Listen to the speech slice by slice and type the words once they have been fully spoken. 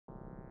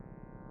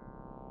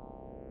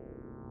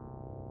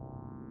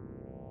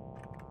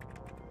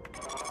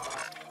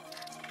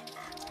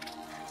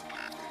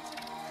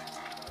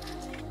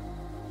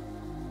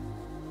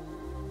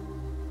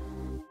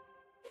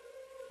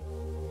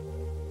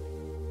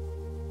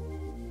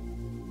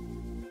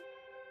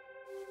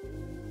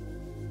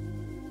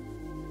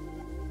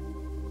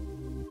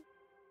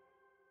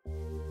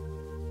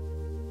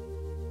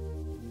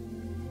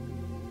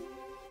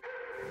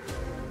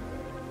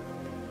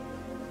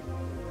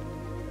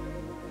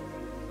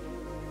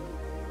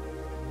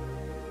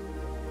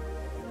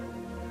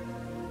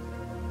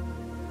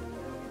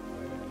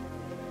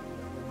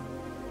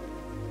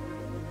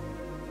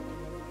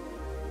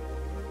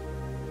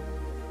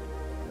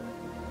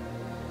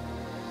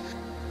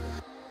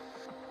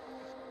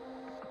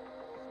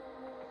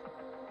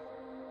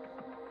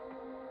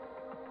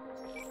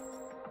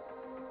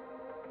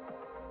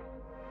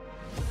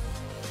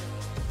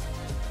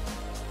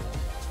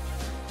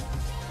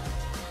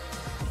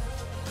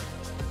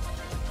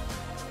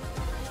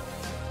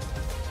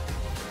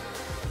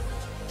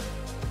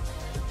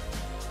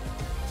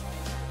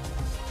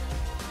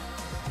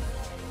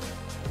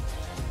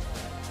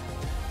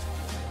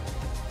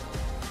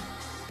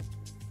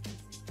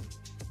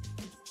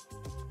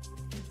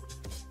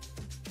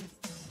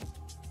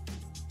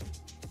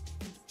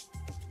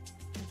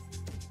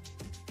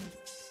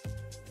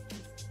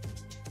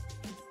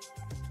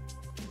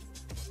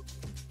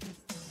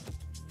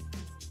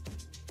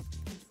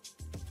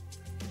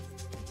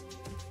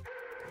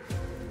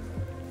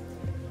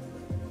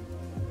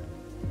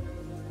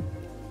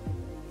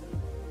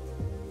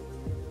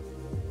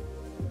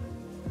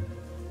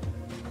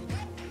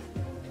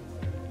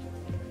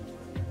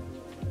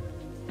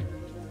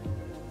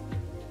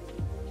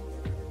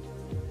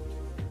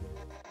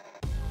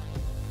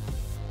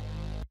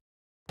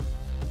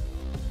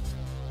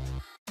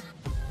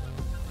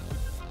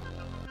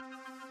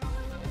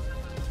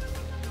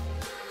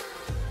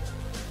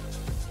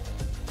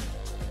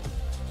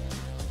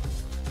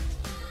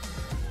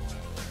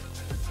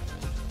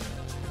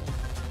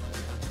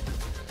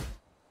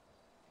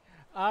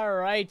All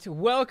right,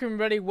 welcome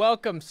everybody,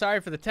 welcome.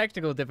 Sorry for the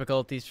technical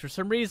difficulties. For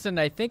some reason,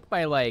 I think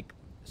my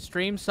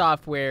stream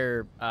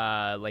software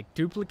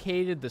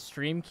duplicated the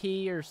stream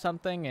key or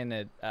something, and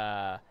it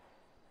I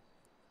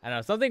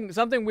don't know,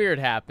 something weird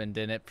happened,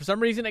 and it for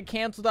some reason it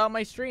canceled out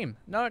my stream.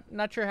 Not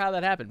sure how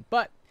that happened,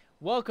 but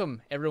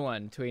welcome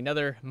everyone to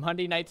another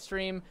Monday night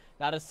stream.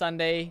 Not a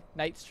Sunday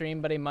night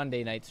stream, but a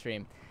Monday night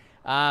stream.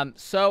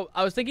 So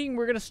I was thinking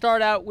we're gonna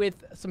start out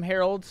with some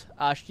Herald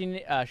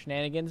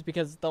shenanigans,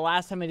 because the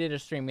last time I did a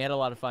stream we had a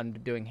lot of fun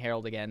doing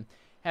Herald again.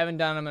 Haven't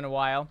done them in a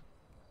while,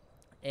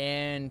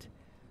 and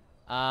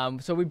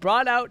so we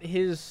brought out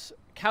his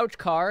couch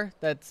car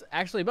that's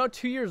actually about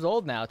 2 years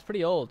old now. It's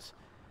pretty old.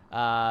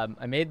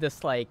 I made this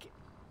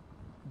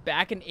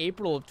back in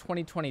April of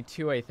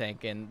 2022, I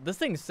think, and this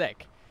thing's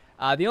sick.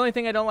 The only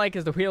thing I don't like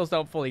is the wheels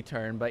don't fully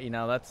turn, but you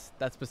know, that's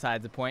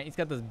besides the point. He's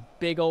got this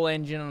big old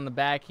engine on the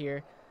back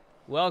here.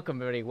 Welcome,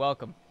 everybody.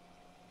 Welcome.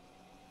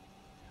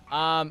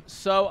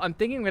 So I'm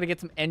thinking I'm going to get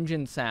some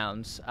engine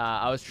sounds.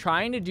 I was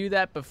trying to do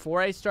that before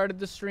I started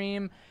the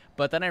stream,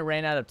 but then I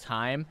ran out of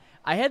time.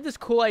 I had this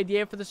cool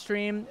idea for the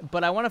stream,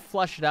 but I want to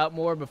flush it out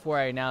more before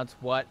I announce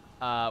what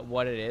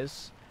it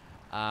is.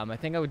 I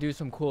think I would do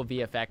some cool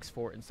VFX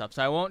for it and stuff,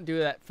 so I won't do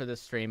that for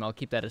this stream. I'll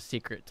keep that a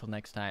secret till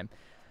next time.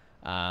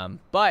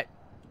 But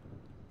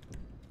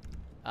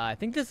I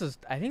think this is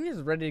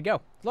ready to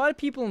go. A lot of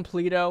people in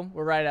Paleto.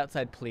 We're right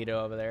outside Paleto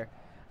over there.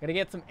 Gonna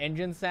get some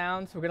engine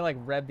sounds. We're gonna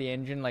rev the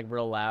engine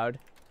real loud.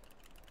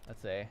 Let's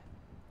see.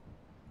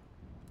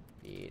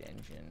 Speed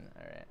engine.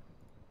 All right.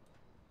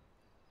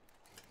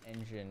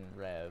 Engine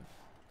rev.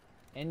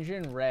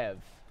 Engine rev.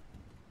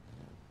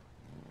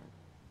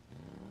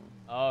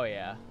 Oh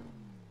yeah.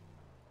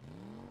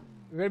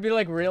 We're gonna be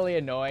really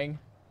annoying.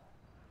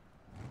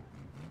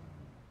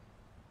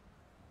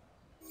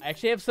 I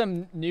actually have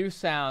some new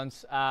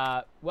sounds.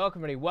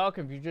 Welcome, everybody.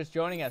 Welcome. If you're just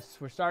joining us,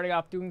 we're starting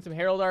off doing some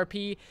Herald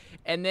RP,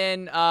 and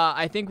then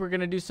I think we're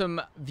gonna do some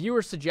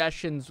viewer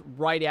suggestions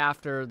right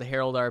after the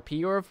Herald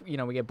RP, or if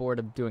we get bored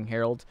of doing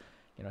Herald.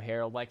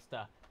 Herald likes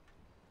to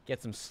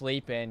get some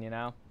sleep in.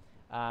 Let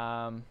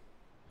us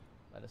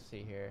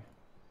see here.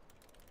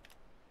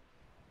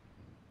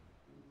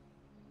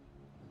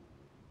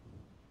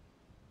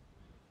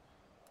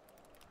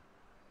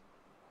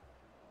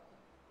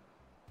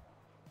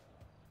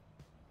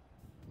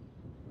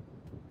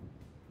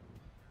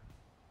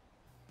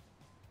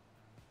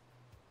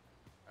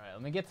 Alright,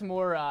 let me get some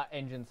more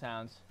engine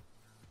sounds.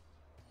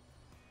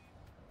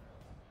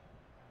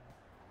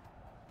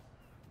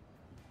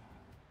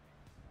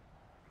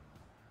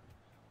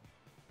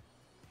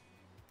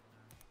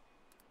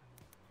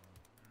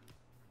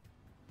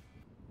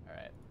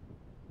 Alright.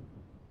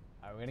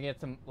 Alright, we're gonna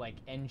get some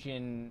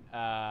engine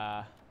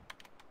oh,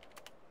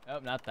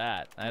 not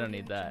that. I don't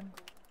need that.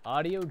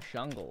 Audio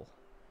jungle.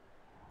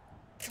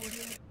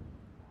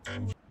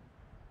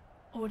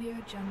 Audio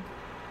jungle.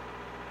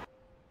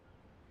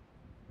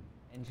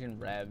 Engine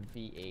rev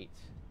V8.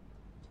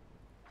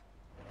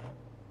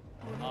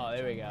 Oh,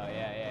 there we go.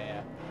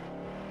 Yeah.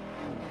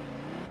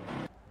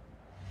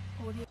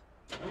 Audio.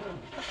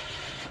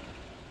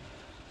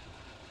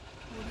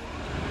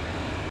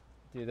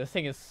 Dude, this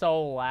thing is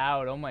so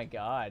loud. Oh my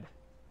god.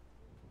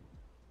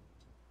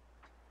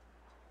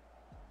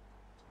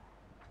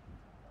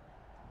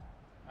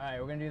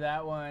 Alright, we're gonna do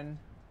that one.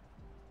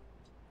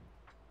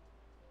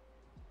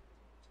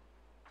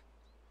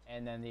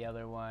 And then the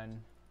other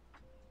one.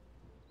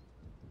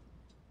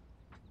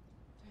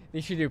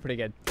 These should do pretty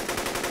good.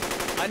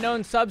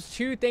 Unknown subs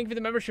 2, thank you for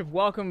the membership.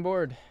 Welcome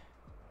aboard.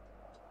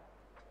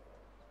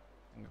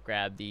 I'm gonna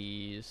grab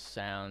these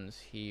sounds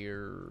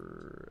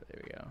here.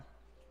 There we go.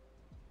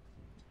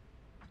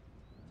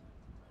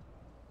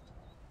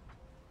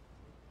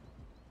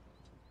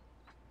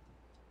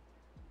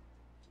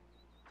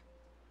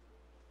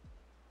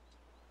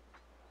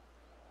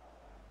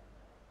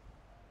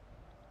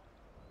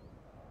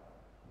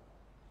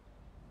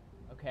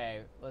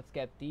 Okay, let's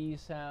get these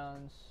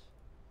sounds.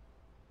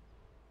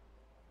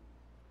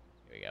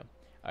 Here we go.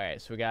 All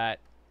right, so we got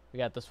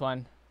this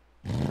one.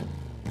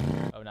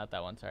 Oh, not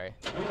that one. Sorry.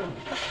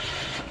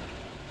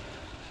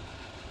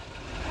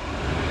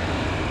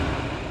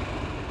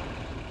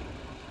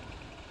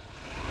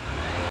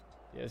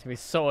 Yeah, it's gonna be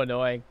so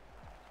annoying.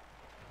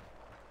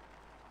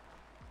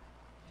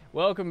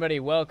 Welcome,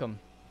 buddy. Welcome.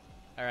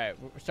 All right,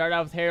 we'll start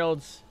out with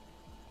Harold's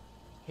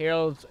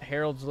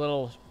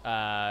little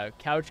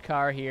couch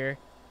car here.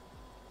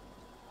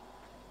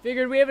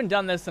 Figured we haven't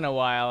done this in a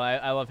while.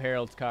 I love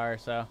Harold's car,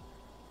 so.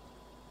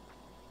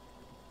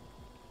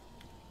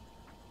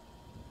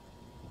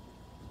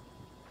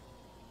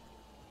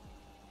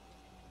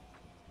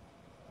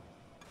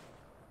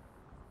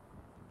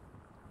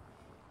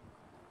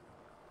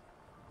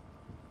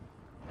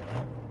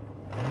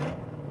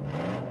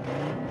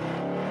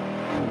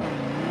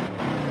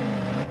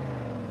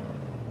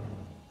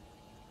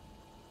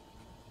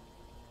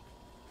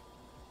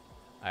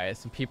 Alright,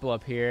 some people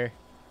up here.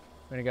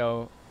 I'm gonna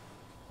go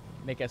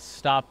make a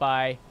stop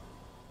by.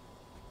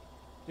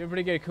 Doing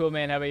pretty good, cool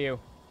man. How about you?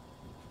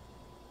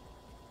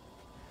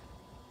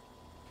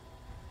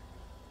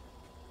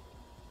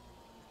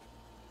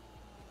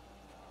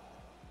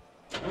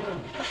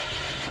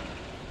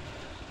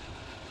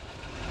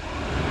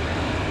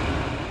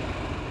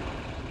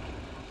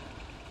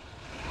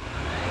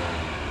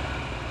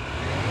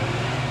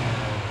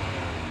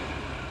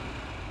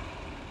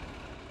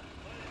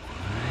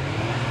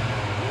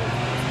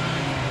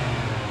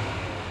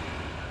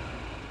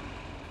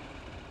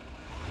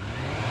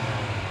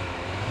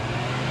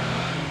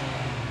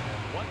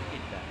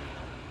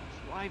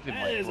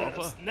 fivem, my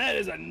brother. That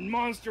is a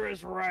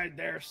monstrous ride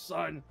there,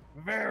 son.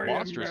 Very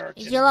Monstrous?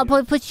 American. Sheila,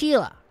 put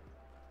Sheila.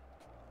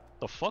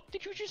 The fuck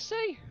did you just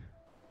say?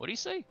 What did he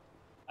say?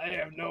 I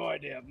have no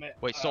idea, man.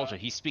 Wait, soldier,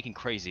 he's speaking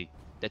crazy.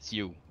 That's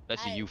you.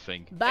 That's a you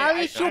thing.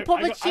 Bali should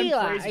put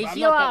Sheila.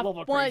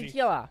 Sheila, point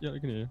Sheila. Yeah, I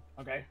can hear you.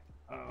 Okay.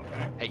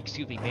 Okay. Hey,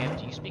 excuse me, ma'am.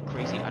 Do you speak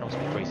crazy? I don't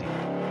speak crazy.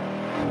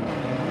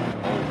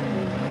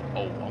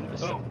 Oh, I'm gonna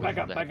Oh, back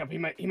up. He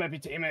might be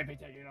taking you off here.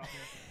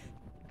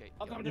 Okay.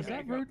 I'll come Is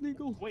that road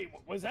legal? Wait,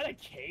 was that a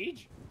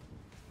cage?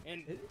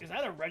 And is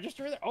that a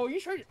register there? Oh, you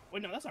sure?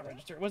 Wait, no, that's not a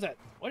register. What's that?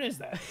 What is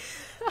that?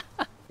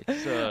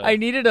 It's I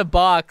needed a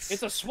box.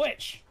 It's a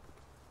switch.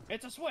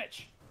 It's a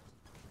switch.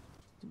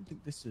 I don't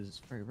think this is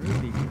very road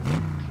legal.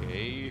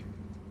 Okay.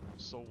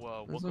 So, As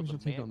welcome long as to you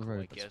take it on the Mantle,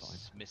 road, I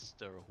that's guess,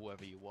 Mr.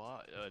 Whoever you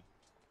are.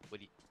 What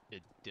do you,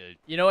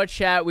 You know what,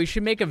 chat? We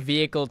should make a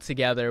vehicle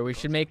together. We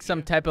should make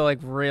some type of like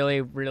really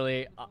Yo,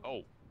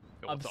 what's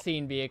up?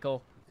 obscene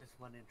vehicle.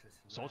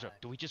 Soldier,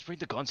 do we just bring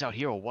the guns out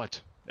here or what?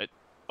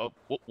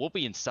 We'll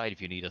be inside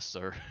if you need us,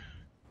 sir.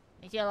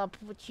 Sheila,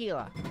 put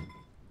Sheila.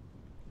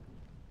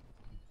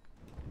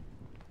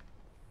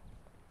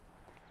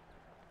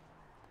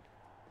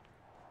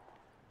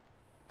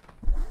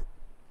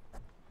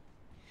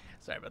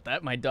 Sorry about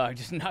that. My dog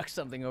just knocked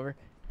something over.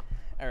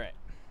 All right.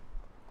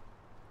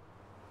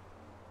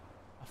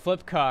 A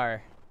flip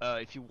car.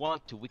 If you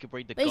want to, we can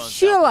bring the Hey, guns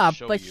Sheila, out to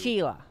show but you.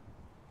 Sheila.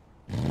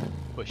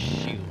 But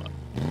Sheila.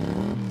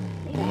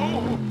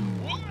 Whoa!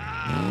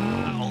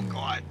 Oh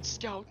God!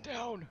 Scout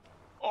down!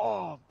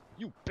 Oh,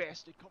 you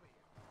bastard! Come here.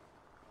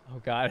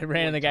 Oh God, I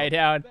ran the guy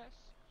down.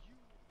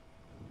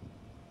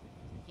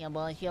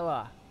 Sheila,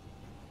 Sheila.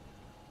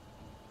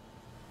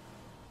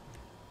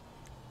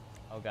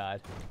 Oh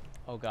God.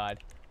 Oh God.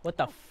 What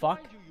the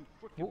fuck? You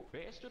freaking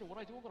bastard! What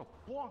I do? I'm gonna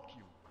bonk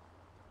you.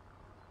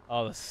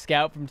 Oh, the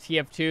scout from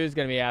TF2 is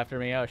gonna be after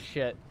me. Oh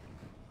shit.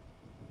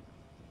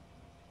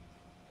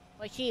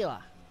 What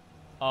Sheila?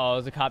 Oh,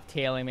 there's a cop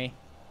tailing me.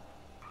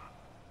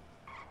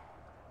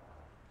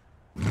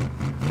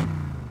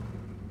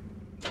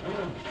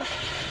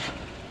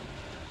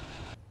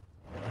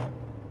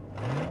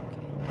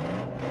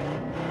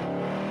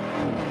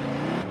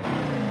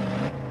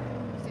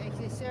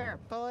 Sir,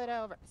 pull it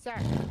over. Sir,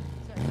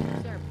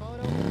 pull it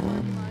over the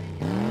parking lot in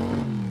your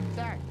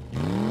Sir.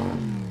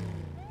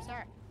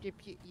 Sir, you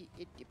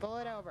pull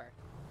it over.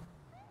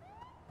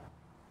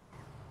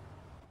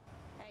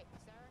 Hey,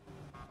 sir.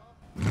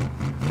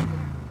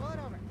 Pull it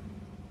over.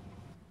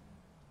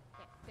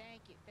 Okay,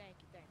 thank you.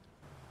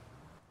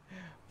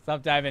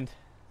 Stop diving.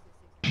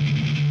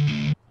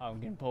 Oh, I'm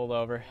getting pulled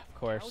over, of Couch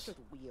course. with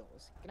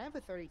wheels. Can I have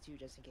a 32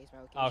 just in case my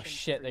location? Oh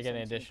shit, they're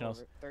getting additionals.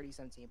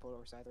 3017 pulled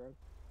over side of the road.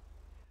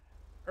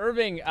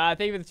 Irving, thank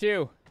you for the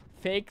 2.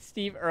 Fake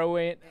Steve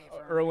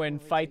Irwin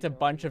fights a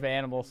bunch of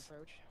animals.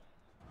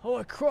 Oh,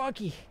 a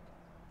crocky.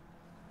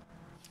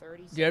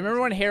 Dude, I remember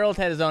when Harold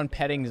had his own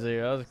petting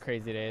zoo. Those were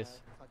crazy days.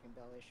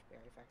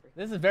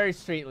 This is very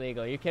street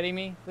legal. Are you kidding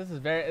me? This is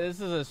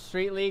as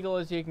street legal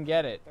as you can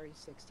get it.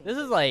 This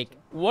is like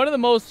one of the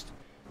most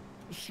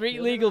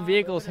street legal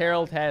vehicles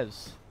Harold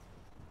has.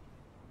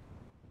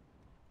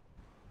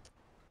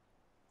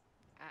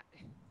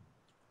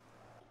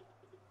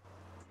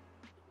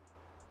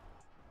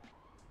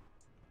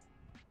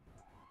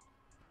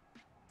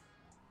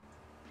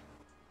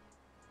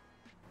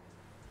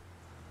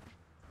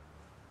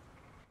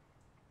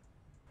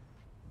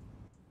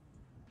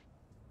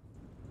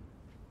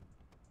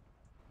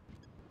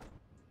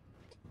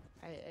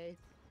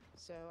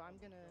 So I'm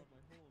gonna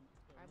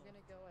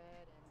go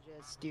ahead and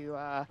just do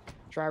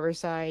driver's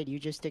side. You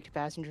just stick to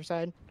passenger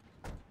side.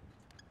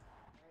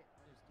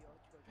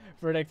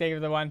 Verdict, thank you for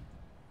the 1.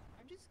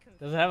 I'm just confused.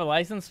 Does it have a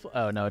license?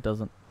 Oh no, it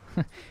doesn't.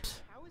 How is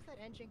that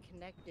engine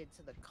connected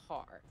to the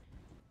car?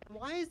 And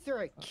why is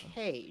there a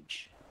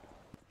cage?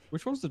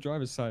 Which one's the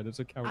driver's side? It's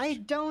a couch. I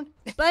don't.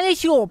 Okay,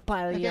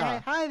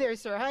 Hi there,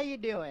 sir. How you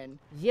doing?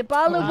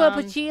 Hi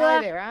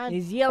there. Hi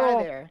yellow.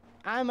 there.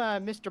 I'm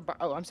Mr.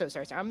 Oh, I'm so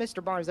sorry, sir. I'm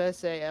Mr. Barnes. I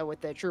say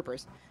with the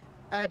troopers.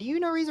 Do you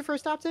know reason for a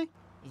stop today?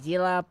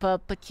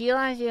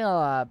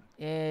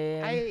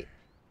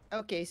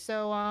 Okay,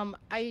 so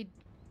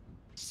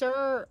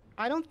sir,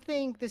 I don't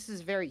think this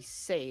is very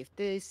safe.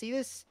 See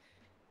this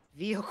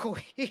vehicle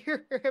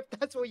here, if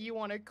that's what you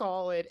want to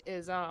call it,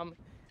 is it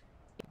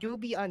do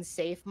be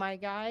unsafe, my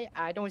guy.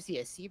 I don't see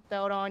a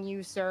seatbelt on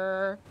you,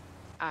 sir.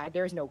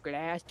 There's no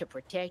glass to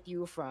protect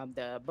you from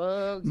the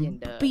bugs and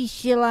the. Okay,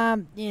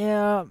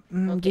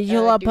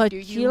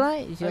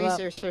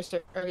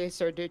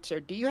 sir.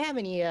 Do you have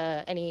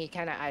any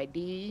kind of ID?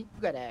 You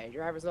got a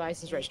driver's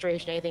license,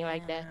 registration, anything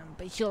like that?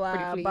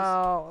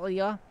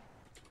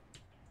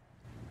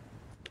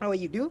 Oh,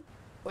 you do?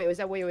 Wait, was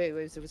that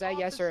was that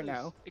yes or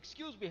no?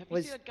 Excuse me, have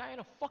you seen that guy on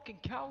a fucking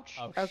couch?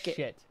 Oh Okay.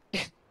 shit.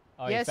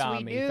 Oh, Yes, he found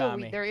we me. do. He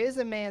found me. There is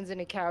a man's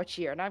in a couch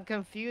here, and I'm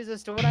confused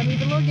as to what I'm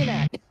even looking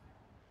at.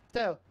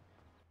 So,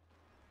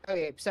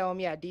 okay, so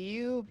yeah, do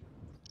you?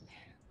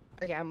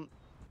 Okay,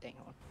 dang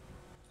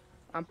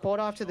I'm pulled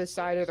off to the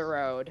side of the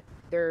road.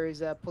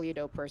 There's a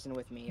Polito person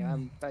with me.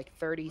 I'm like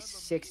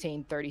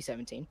 3016,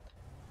 3017.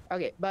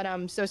 Okay, but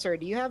so sir,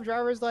 do you have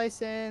driver's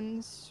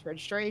license,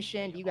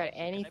 registration? Do you got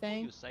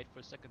anything?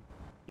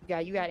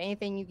 You got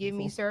anything you give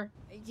me, sir?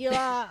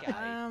 Sheila,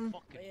 Sheila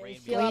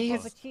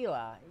Please.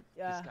 Papachila.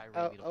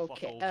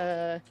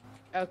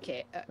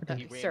 Okay,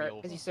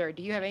 sir,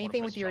 do you have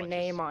anything with your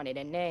name on it?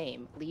 A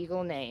name,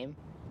 legal name,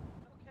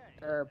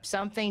 or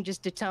something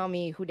just to tell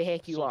me who the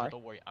heck you are?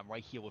 Don't worry, I'm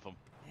right here with him.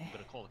 I'm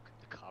gonna call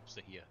the cops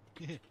to here.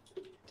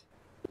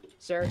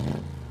 Sir?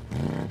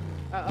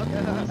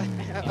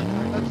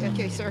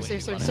 Okay, sir,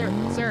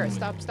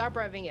 stop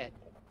revving it.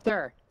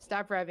 Sir,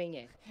 stop revving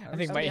it. I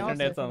think my Okay,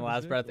 internet's also- on the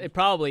last breath. It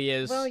probably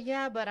is. Well,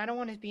 yeah, but I don't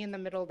want to be in the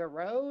middle of the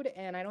road,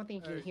 and I don't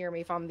think you can hear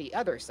me if I'm the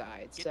other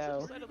side, Get to the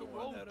so... side of the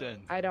road, then.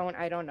 I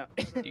don't know.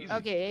 Easy.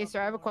 Okay, hey,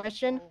 sir, I have a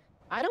question.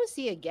 I don't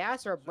see a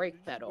gas or a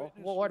brake pedal.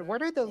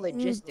 What are the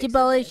logistics of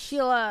Jibali this?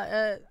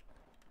 Sheila,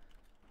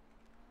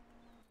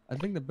 I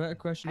think the better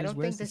question I is don't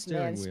where's think the this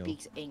steering man wheel?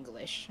 speaks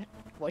English.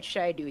 What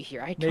should I do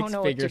here? I Makes don't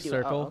know what figure to do.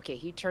 circle. Oh, okay,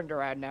 he turned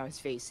around, now he's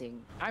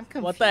facing... I'm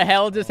confused. what the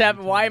hell just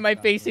happened? Why am I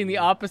facing the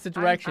opposite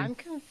direction? I'm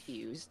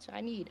confused.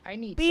 I need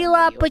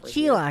Bila somebody over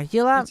here. Pachila,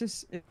 Sheila.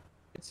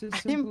 It's as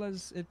simple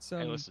as it's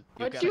Hey, listen,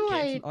 you What gotta do get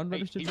I- some- It's an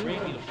unregistered He ran me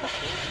vehicle. the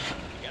fuck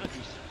over. You gotta do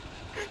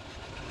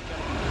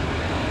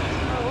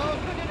Oh, well,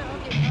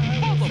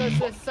 no, okay.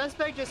 So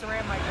suspect just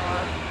ran my car.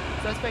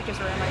 Suspect just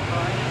ran my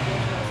car. And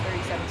it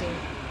was 3017.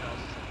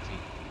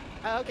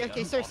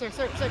 Okay, sir. Sir, oh,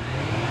 okay.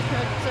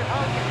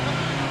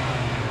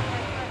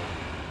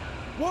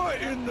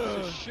 What in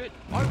Oh, the? shit.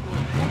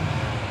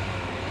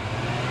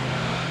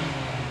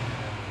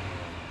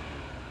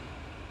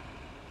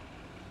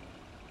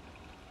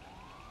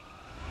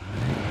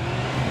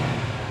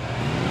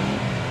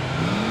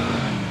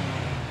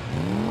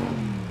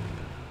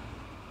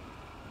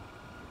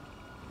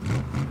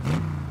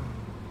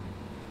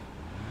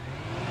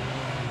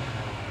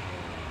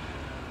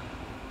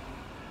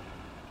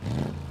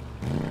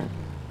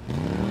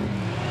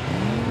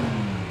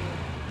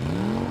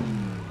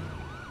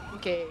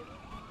 Okay.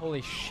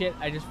 Holy shit,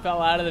 I just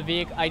fell out of the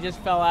vehicle. I just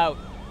fell out.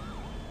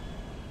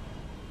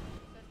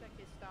 Suspect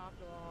is stopped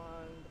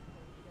along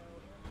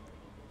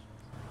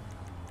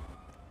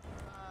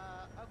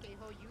the okay,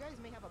 well, you guys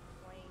may have a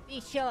plane Hey,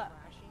 Sheila.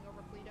 crashing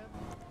over Pluto.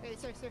 Hey,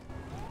 sir,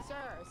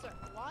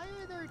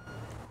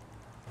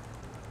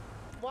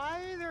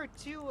 why are there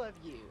two of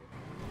you?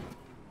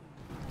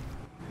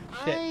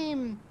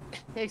 Shit.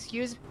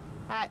 Excuse,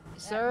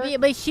 sir,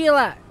 But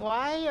Sheila,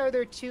 why are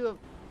there two of...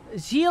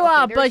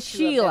 Sheila, Okay, but there's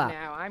two of them Sheila.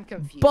 now, I'm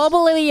confused.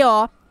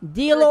 Bubbleio,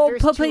 Dilo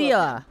There's two of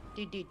Papilla.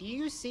 them. Do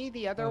you see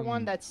the other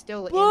one that's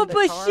still in Bubba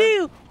the car?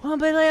 Shoe,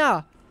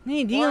 Bubbleio.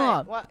 Need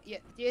Dilo. What? Yeah,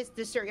 yes,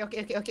 sir.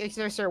 Okay,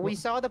 sir. We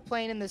saw the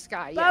plane in the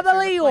sky.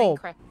 Babaleo,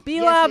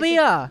 Bila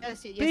Bila.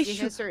 Yes,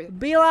 sir.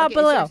 Bila Okay,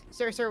 Bila.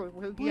 sir,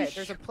 yeah,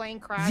 there's a plane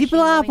crash.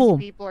 Ziplapo. Millions of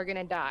people are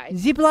gonna die. I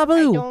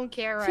Ziplabu. don't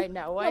care right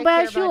now. What I Baba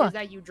care about Shua. is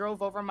that you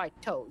drove over my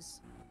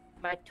toes.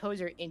 My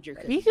toes are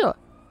injured.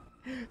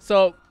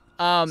 So,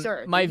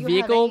 Sir, my do you have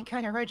vehicle, any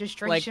kind of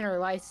registration or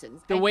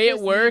license? the I way it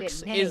just need a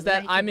works name, is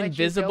then that I I'm can let you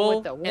go invisible,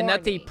 with the and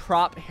that's a warning.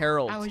 prop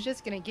herald. I was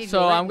just gonna give you. So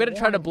a I'm gonna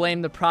try to warning.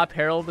 blame the prop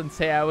herald and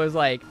say I was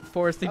like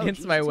forced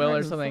against my will or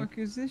Where the something. fuck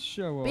is this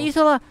show off?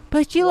 Bila,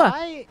 Pachila,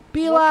 Why?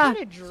 Bila, What kind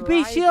of driving-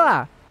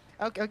 Pachila,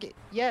 Okay.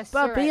 Yes,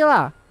 sir.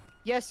 Bila,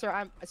 Yes,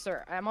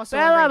 sir. I'm also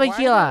Bala wondering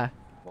Pachila.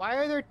 why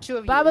are there two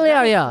of you? Baba Is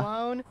that a Leolia.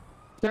 clone?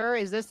 Sir,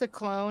 is this the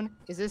clone?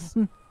 Is this?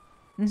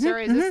 Mm-hmm, Sir,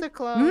 is this the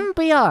clone?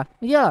 Bila,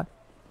 yeah.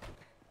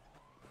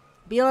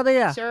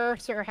 Bila.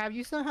 Sir, have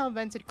you somehow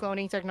invented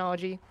cloning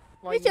technology?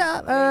 While It's you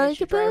managed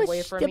to the drive away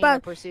bush, from the me in bu-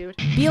 pursuit?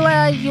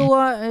 Bila, you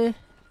are.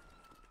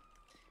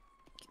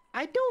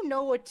 I don't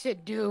know what to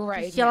do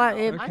right Shall now.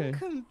 I- Okay.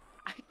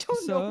 I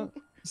don't know.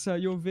 Sir,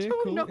 your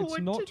vehicle, know it's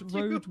what not to do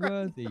right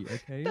roadworthy,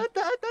 okay? That's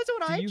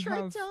what Do I you tried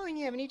have- telling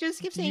him, and he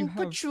just keeps do you saying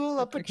have-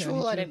 patchoula, okay, I need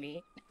patchoula to to-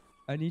 me.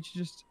 I need you to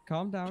just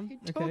calm down,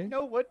 I okay? don't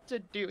know what to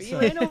do. He Sir,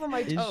 ran over my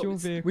is your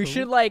toes. vehicle... We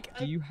should like.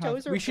 Do you have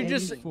toes are We should any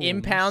just forms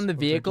impound the of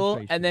vehicle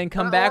registration? and then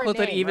come Or back a with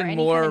an name, or even any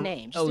more kind of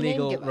name. Just a name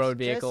illegal give us. road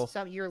Just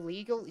vehicle.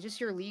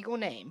 your legal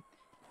name.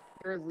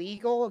 Your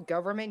legal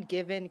government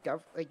given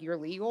your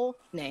legal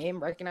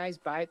name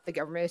recognized by the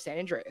government of San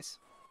Andreas.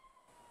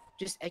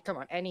 Just come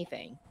on,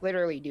 anything.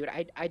 Literally, dude.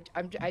 I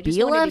just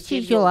Bila wanted to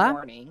give you a Pachila.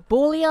 warning.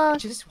 Bulia, I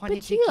just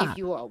wanted to Pachila. give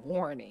you a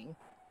warning.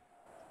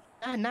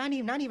 Not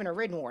even a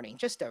written warning,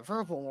 just a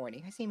verbal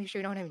warning. I see make sure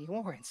you don't have any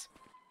warrants.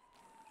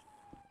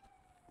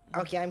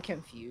 Okay, I'm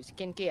confused.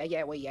 Can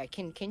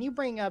you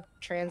bring up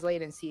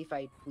translate and see if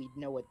we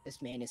know what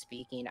this man is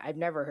speaking? I've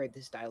never heard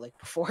this dialect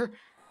before.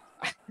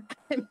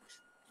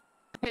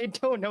 I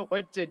don't know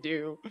what to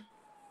do.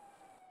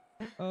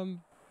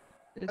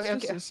 It's Okay,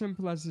 just okay. as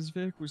simple as his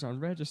vehicle's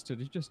unregistered.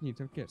 You just need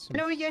to get some...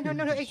 No,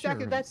 exactly.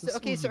 insurance. That's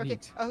okay, all sir. you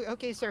Okay, need.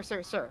 okay,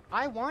 sir.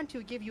 I want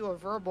to give you a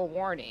verbal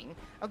warning.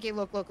 Okay,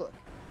 look.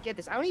 Get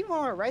this. I don't even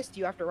want to arrest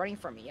you after running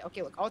from me.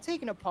 Okay, look. I'll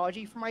take an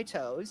apology for my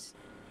toes.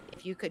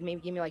 if you could maybe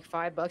give me like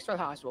 $5 for the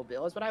hospital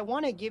bills, but I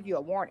want to give you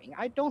a warning.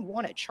 I don't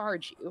want to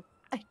charge you.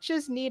 I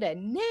just need a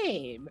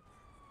name.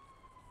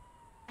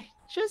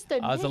 Just a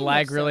name. Oh, is the of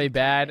lag really some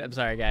bad? kind. I'm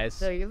sorry, guys.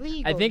 So your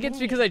legal I think it's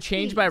because I name,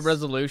 changed my please.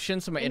 resolution,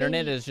 so my And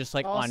internet maybe is just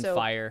like also, on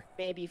fire.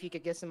 Maybe if you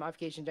could get some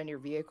modifications on your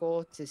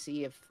vehicle to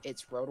see if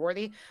it's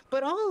roadworthy.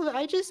 But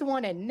I just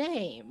want a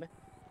name.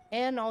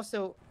 And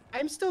also,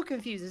 I'm still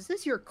confused. Is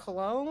this your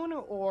clone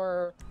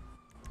or?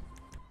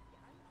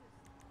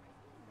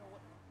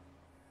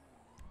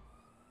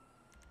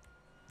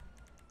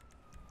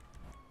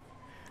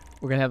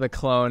 We're gonna have the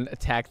clone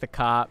attack the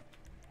cop.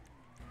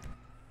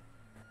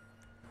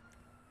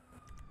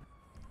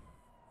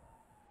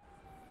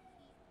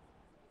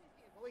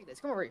 Look at this.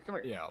 Come over here. Come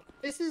over here. Yeah.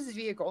 This is his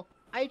vehicle.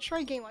 I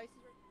tried getting license.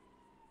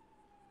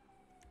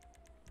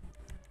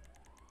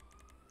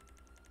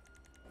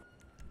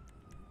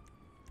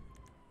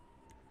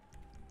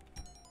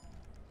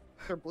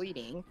 They're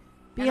bleeding.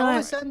 And all of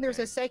a sudden, there's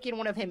a second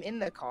one of him in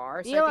the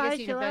car. So I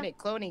think it's the invented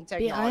cloning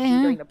technology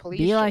during the police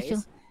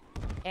chase.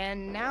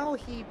 And now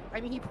he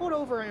pulled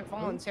over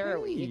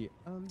involuntarily.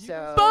 Okay,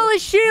 So Bully he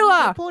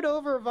Sheila! pulled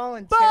over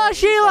voluntarily. Bully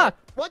Sheila!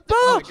 but- What the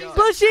Bully fuck?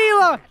 Bully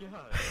Sheila!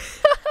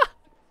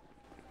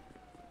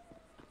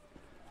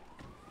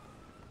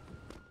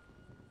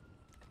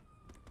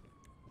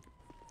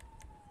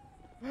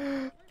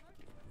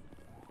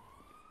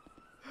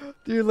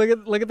 Dude,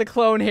 look at the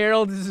clone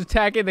Harold is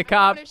attacking the I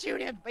cop. want to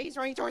shoot him, but he's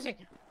running towards me.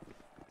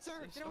 Sir,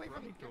 get away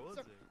from me.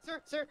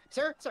 Sir.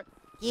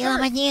 Yeah,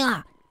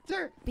 Sir,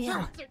 sir,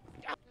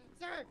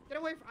 get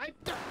away from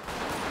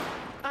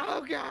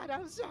Oh God,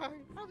 I'm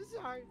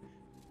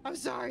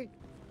sorry.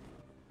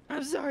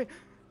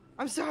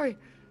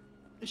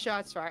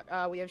 Shots fired.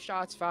 We have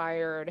shots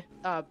fired.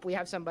 We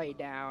have somebody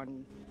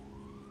down.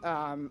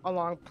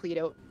 Along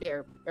Pleto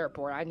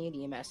Airport. I need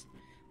EMS.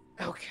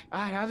 Oh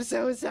God, I'm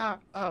so sorry.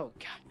 Oh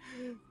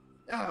God.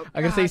 Oh,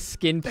 I'm gonna say God.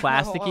 skin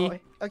plasticky.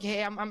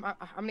 Okay, I'm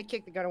gonna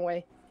kick the gun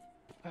away.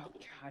 Oh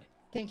God.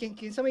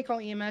 Can somebody call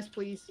EMS,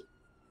 please?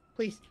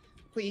 Please.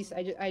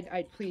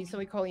 I please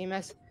somebody call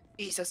EMS.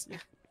 Jesus.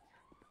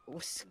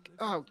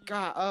 Oh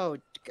God.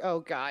 Oh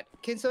God.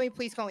 Can somebody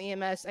please call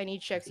EMS? I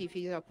need to check see if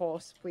he's a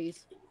pulse,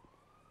 please.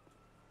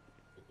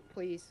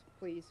 Please.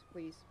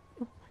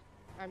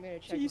 I'm gonna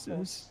check his pulse.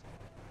 Jesus.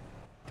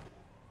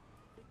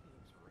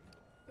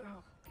 Oh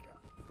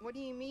God. What do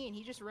you mean?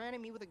 He just ran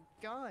at me with a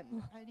gun.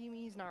 How do you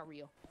mean he's not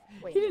real?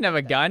 Wait. He didn't have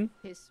a gun.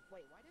 Why does his?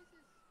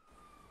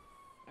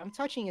 I'm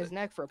touching his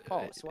neck for a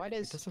pulse. Why It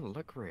does? doesn't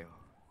look real.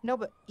 No,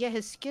 but yeah,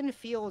 his skin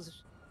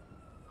feels.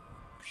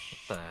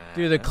 What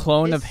Dude, the the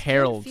clone His of skin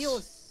Harold's.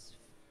 feels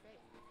fake.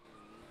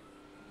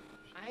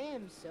 I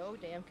am so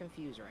damn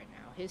confused right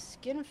now. His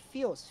skin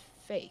feels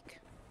fake.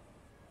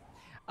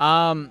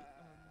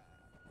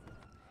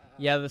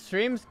 Yeah, the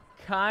stream's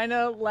kind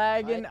of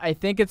lagging. I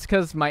think it's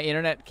because my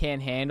internet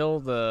can't handle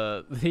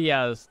the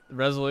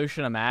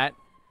resolution I'm at.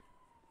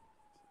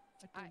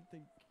 I don't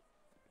think.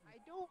 I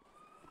don't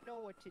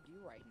know what to do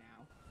right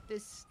now.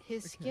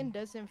 His skin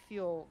doesn't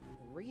feel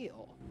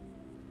real.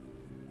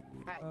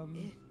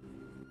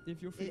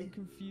 If you're feeling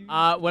confused.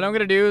 What I'm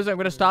gonna do is I'm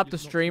gonna stop the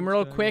Just not stream what's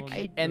real going quick,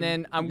 on, and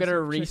then I'm please gonna check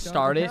out the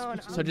restart it.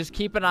 hospital. So just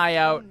keep an eye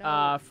out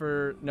no.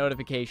 for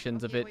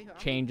notifications if Okay, it wait, I'm gonna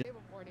changes. give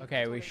a warning. I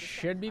Okay, told we him to stop.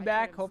 should be I told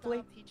back, him hopefully.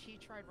 stop. He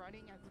tried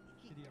running.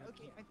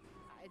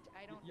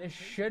 I don't. It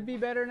should be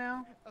better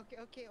now. Okay.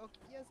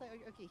 Yes,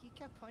 okay. He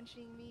kept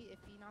punching me. If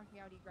he knocked me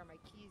out, he grabbed my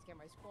keys, get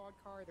my squad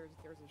car. There's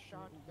a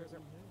shot.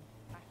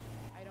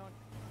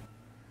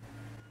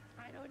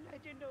 I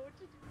didn't know what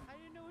to do. I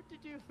didn't know what to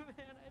do,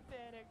 man. I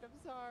panicked. I'm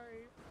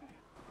sorry.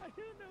 I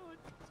didn't know what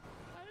to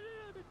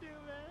do,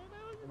 man.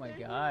 Oh my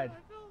God. I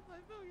felt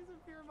some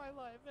fear in my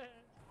life, man.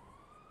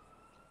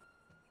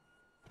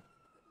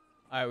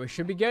 All right, we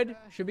should be good.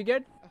 Should be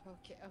good.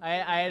 Okay.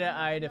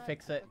 I had to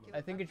fix it. Okay,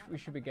 I think we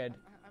should be good.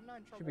 I'm not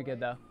in trouble. Should be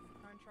good right? though.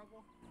 I'm not in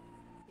trouble.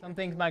 Some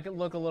things might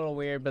look a little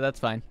weird, but that's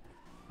fine.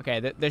 Okay,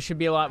 this should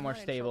be a lot I'm more not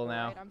in stable trouble,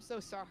 now. right? I'm so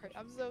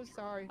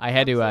sorry. I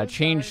had I'm to so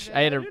change. sorry,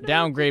 I had man. to didn't know what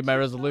downgrade my do. I'm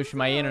resolution.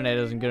 My internet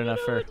sorry. isn't good I enough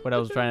didn't for know what I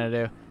was trying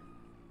to do.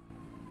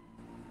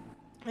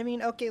 I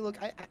mean, okay, look,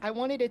 I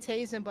wanted to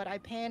tase him, but I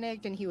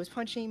panicked and he was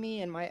punching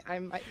me, and I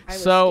was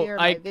So scared.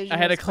 My vision I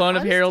had a was clone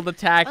of I'm Harold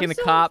attacking I'm the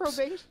still on cops.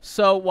 probation.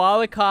 So while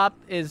the cop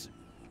is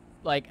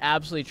like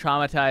absolutely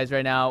traumatized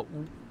right now,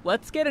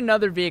 let's get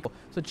another vehicle.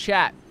 So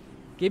chat,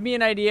 give me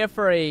an idea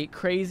for a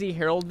crazy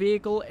Harold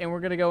vehicle, and we're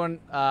gonna go and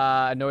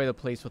annoy the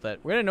police with it.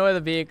 We're gonna annoy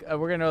the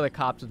we're gonna annoy the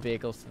cops with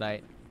vehicles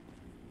tonight.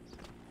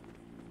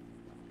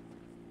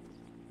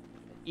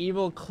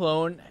 Evil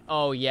clone.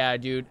 Oh yeah,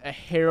 dude, a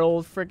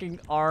Harold freaking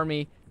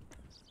army.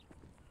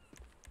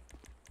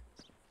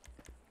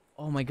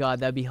 Oh my God,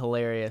 that'd be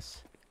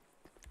hilarious.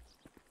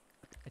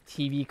 A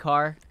TV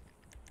car.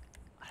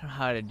 I don't know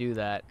how to do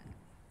that.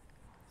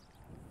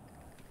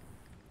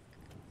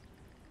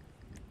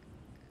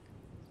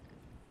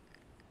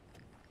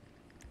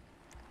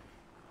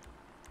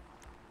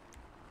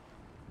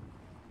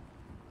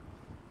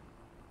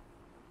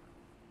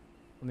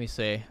 Let me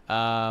see.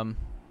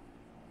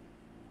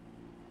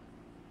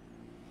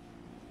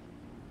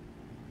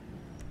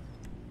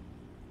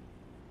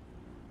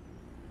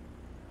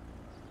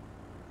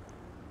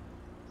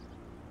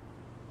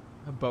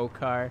 A bow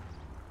car.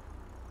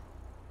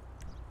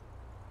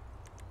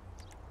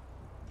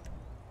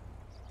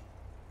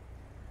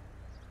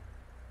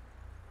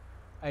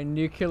 A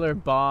nuclear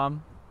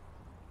bomb.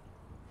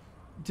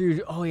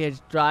 Dude, oh yeah,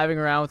 just driving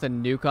around with a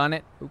nuke on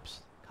it. Oops,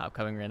 cop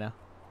coming right now.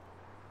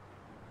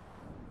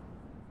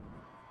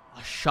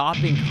 A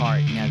shopping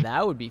cart. Now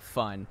that would be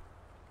fun.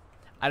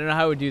 I don't know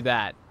how we would do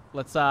that.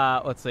 Let's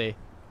see.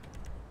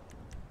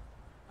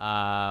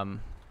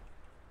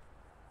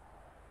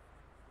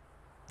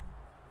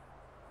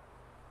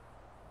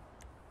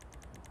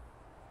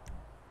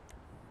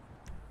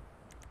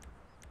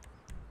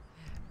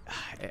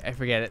 I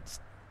forget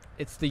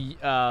it's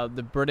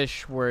the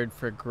British word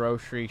for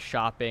grocery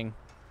shopping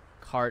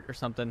cart or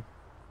something.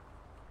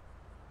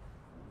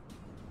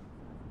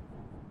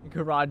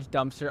 Garage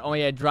dumpster. Oh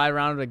yeah, drive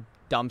around with a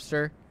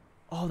dumpster.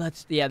 Oh,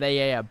 that's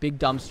yeah, big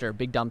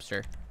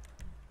dumpster.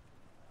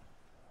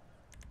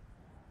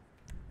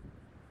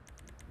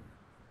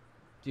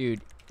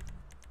 Dude.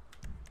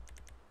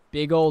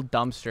 Big old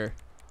dumpster.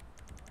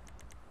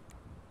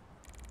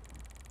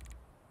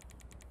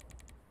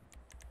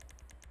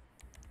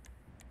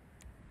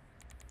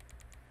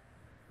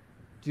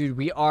 Dude,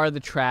 we are the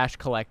trash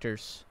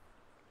collectors.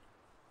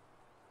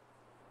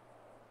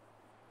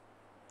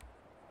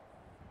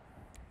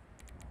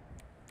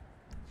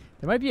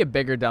 There might be a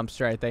bigger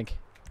dumpster, I think.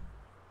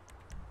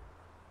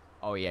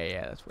 Oh,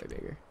 yeah, that's way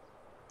bigger.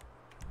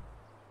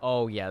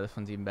 Oh, yeah, this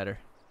one's even better.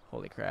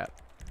 Holy crap.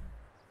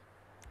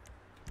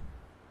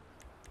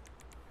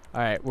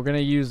 Alright, we're gonna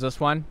use this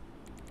one.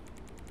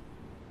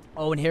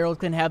 Oh, and Harold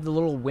can have the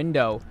little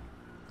window.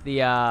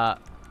 So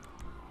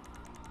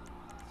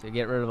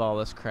get rid of all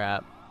this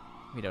crap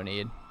we don't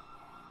need.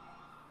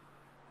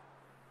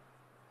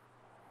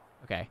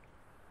 Okay.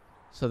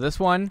 So this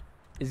one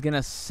is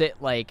gonna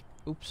sit like,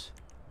 oops,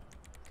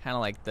 kind of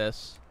like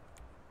this.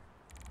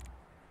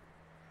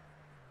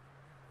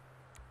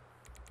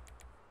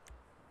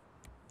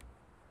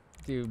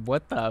 Dude,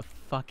 what the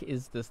fuck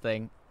is this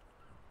thing?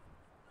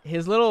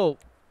 His little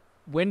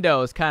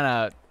window is kind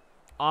of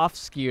off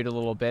skewed a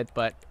little bit,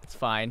 but it's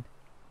fine.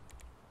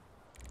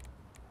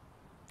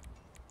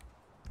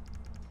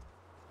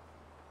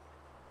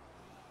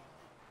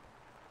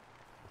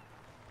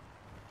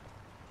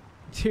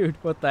 Dude,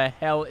 what the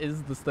hell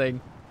is this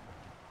thing?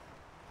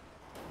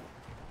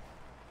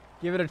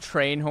 Give it a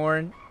train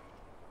horn.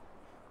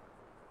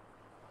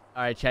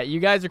 Alright, chat. You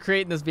guys are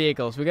creating this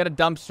vehicle. So we got a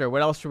dumpster.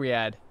 What else should we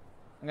add?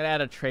 I'm going to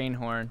add a train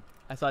horn.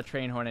 I saw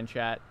train horn in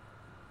chat.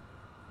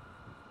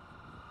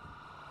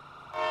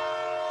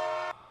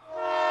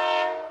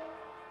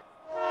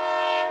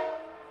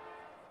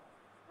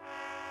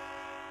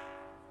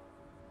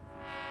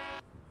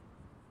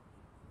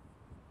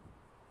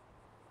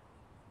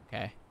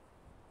 Okay.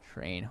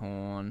 Train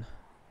horn.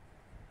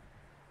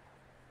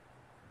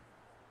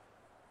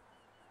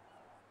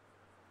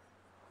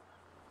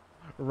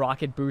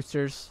 Rocket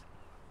boosters.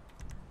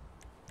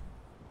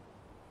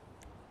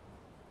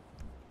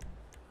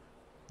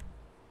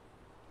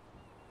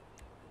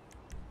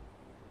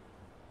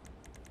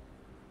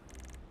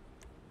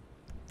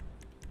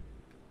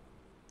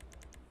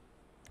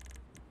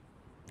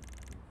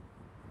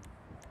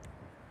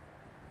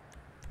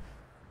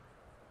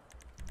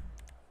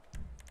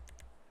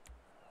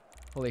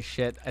 Holy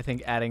shit, I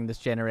think adding this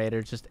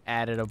generator just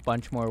added a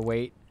bunch more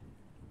weight.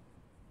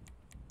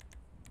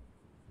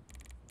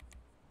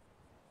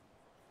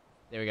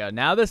 There we go.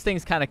 Now this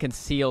thing's kind of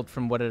concealed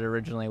from what it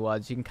originally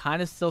was. You can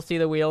kind of still see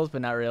the wheels,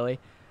 but not really.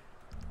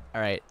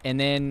 All right, and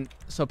then,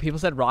 so people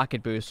said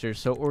rocket boosters.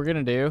 So what we're going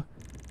to do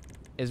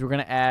is we're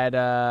going to add,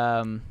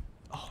 oh,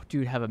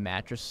 dude, have a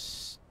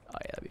mattress. Oh,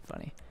 yeah, that'd be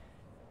funny.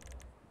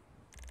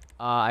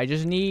 I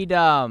just need,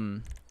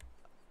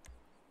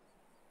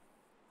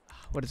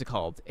 what is it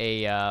called?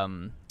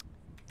 Not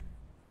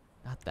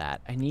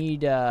that. I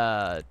need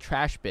a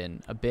trash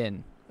bin. A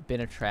bin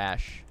of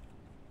trash.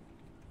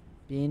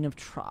 Bin of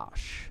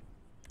trash.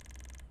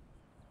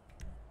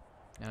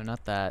 No,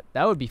 not that.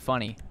 That would be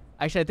funny.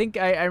 Actually, I think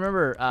I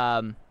remember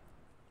I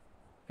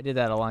did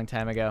that a long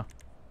time ago.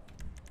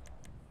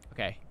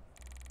 Okay.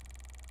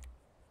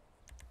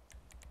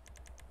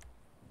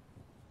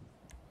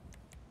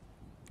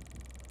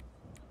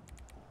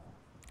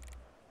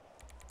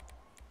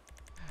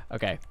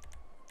 Okay.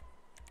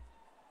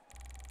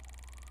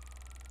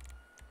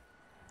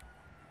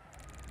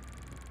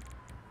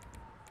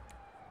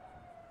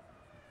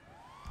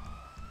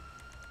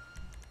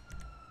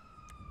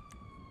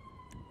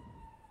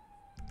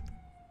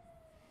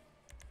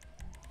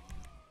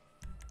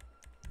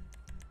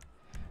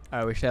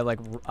 Alright, we should have, like,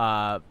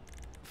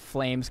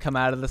 flames come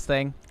out of this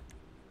thing.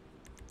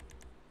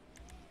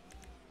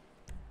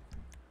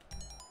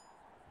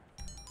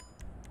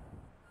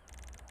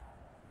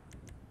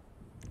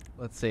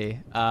 Let's see.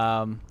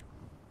 Probably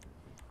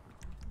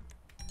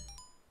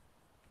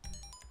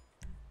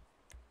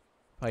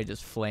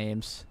just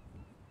flames.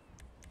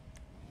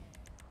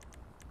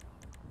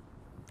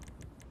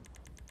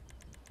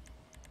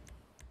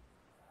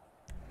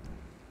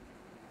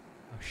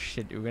 Oh,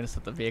 shit, dude, we're gonna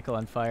set the vehicle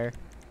on fire.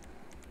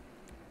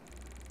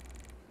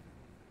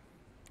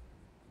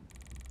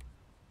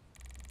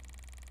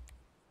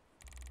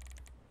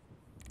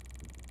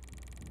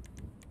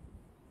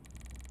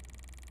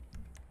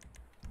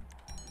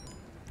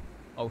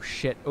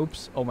 shit.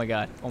 Oops. Oh my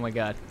god. Oh my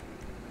god.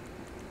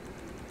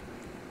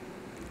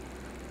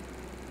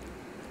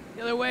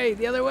 The other way.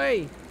 The other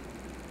way.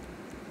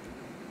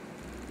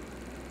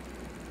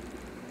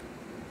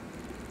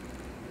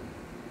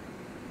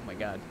 Oh my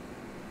god.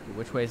 Dude,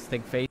 which way is this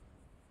thing facing?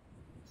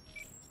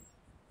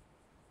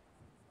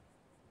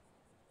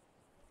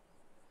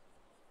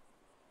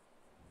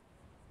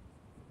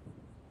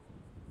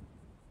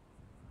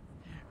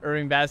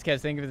 Irving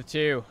Vasquez, thank you for the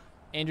 2.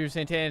 Andrew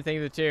Santana, thank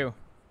you for the 2.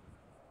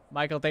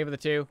 Michael, thank you for the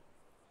 2.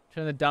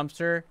 Turn the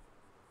dumpster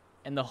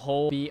and the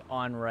hole be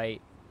on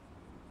right.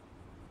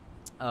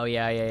 Oh,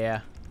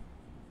 yeah.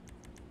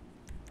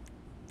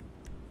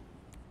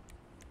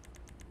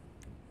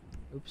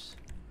 Oops.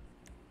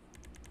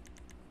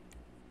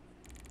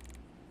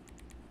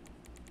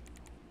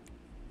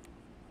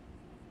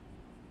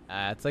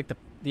 It's like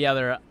the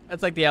other,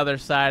 it's like the other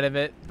side of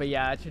it, but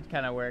yeah, it should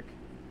kind of work.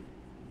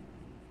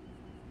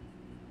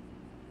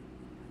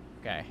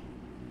 Okay.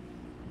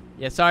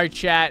 Yeah, sorry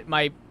chat,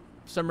 my,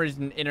 for some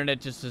reason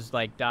internet just is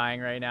like dying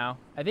right now.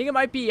 I think it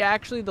might be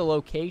actually the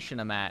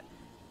location I'm at.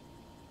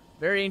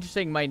 Very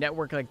interesting, my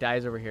network like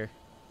dies over here.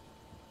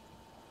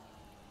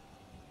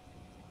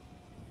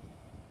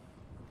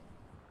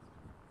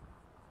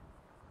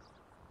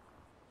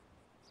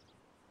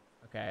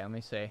 Okay, let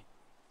me see.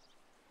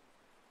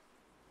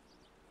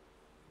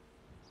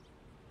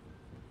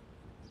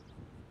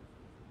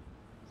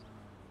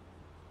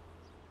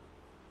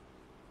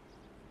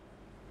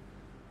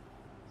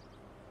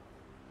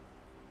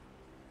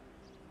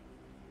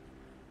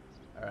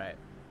 All right.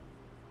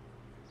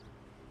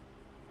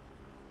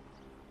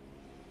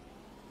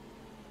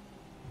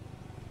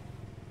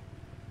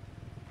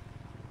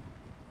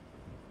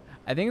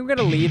 I think I'm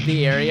gonna leave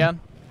the area.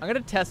 I'm gonna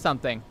test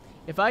something.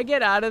 If I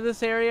get out of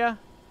this area,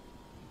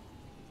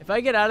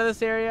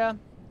 I'm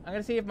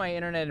gonna see if my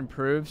internet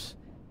improves.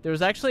 There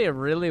was actually a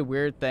really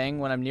weird thing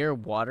when I'm near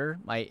water,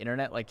 my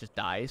internet like just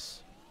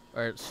dies,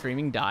 or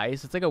streaming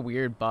dies. It's like a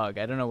weird bug.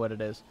 I don't know what it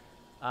is.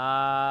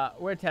 We're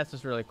gonna test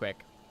this really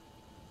quick.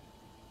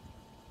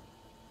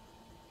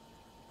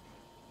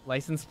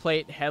 License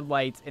plate,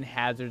 headlights, and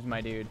hazards,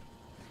 my dude.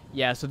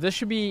 Yeah, so this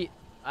should be,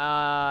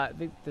 I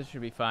think this should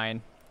be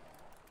fine.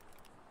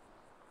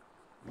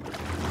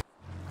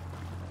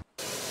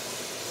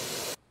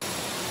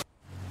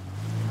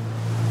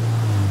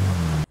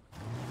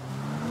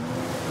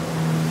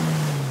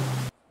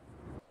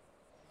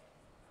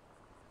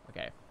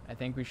 Okay, I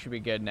think we should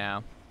be good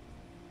now.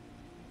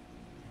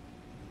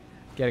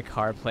 Get a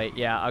car plate.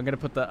 Yeah, I'm gonna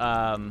put the,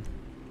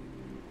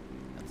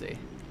 let's see.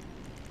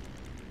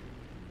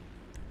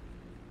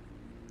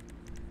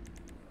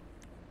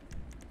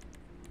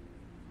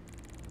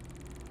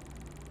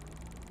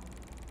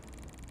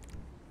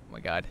 Oh my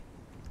god.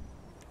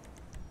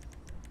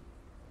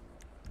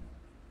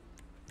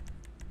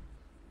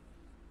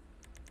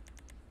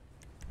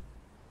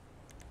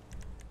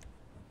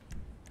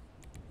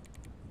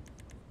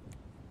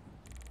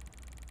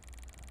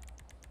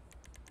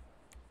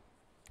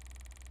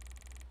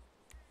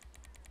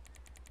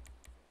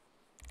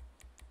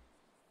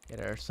 Get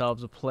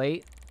ourselves a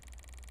plate.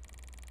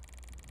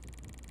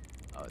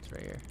 Oh, it's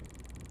right here.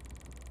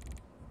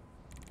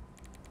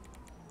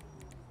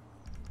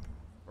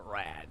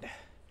 Rad.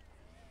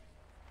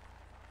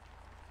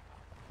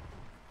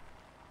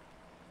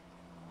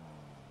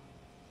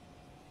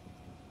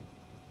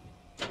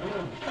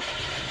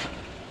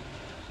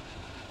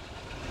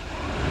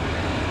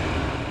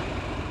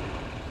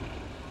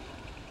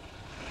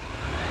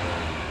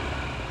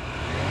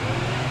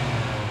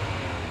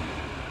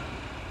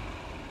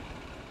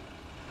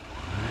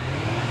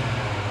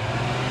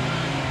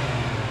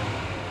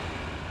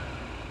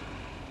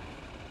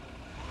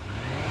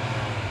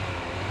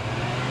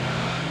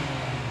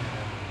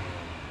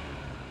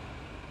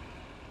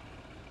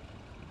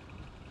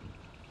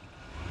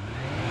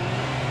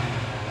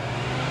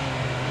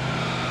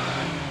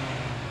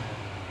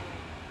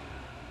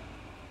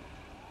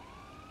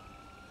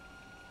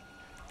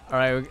 All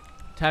right,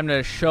 time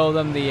to show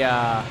them the,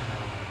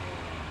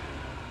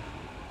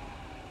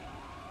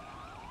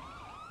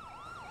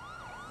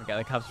 Okay,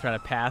 the cop's trying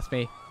to pass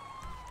me.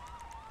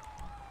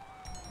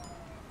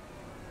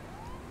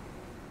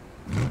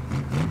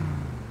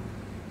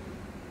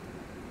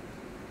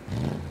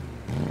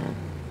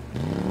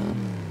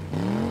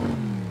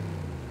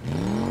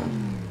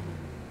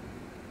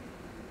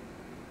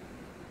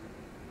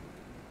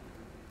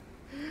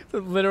 The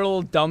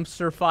literal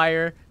dumpster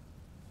fire.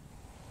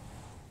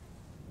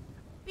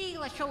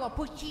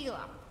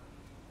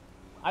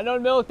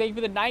 Unknown Milk, thank you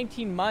for the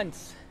 19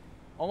 months.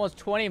 Almost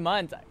 20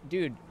 months.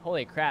 Dude,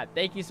 holy crap.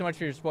 Thank you so much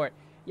for your support.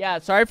 Yeah,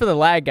 sorry for the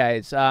lag,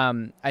 guys.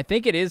 I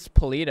think it is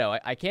Polito.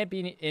 I can't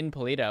be in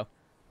Polito.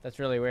 That's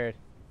really weird.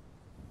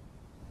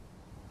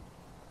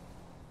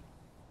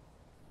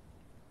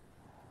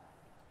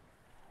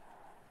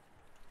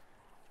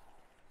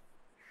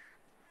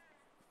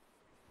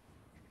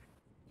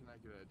 Can I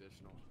get an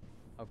additional?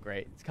 Oh,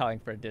 great. It's calling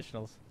for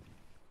additionals.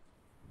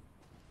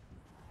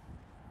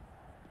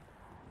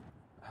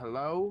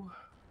 Hello?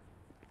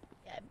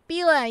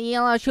 Bila,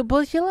 yellow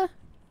shubusila?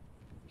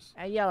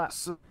 Yellow.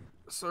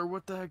 Sir,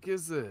 what the heck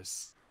is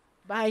this?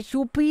 By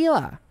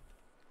shubila.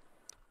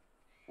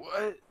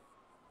 What?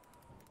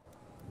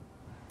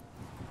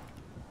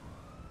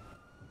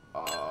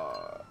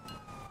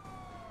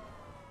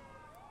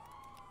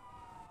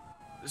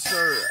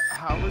 Sir,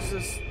 how is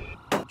this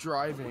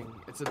driving?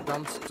 It's a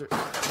dumpster.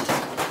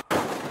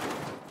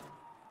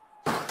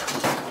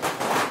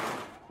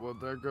 Well,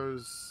 there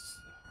goes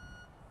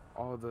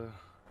all the...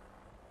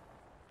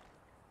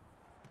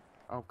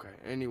 Okay,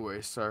 anyway,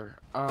 sir.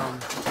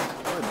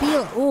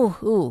 Bila,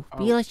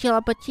 Bila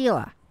shila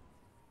bachila.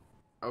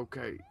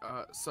 Okay,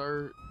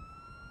 sir,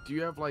 do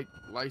you have, like,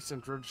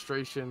 license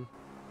registration?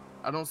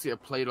 I don't see a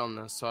plate on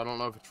this, so I don't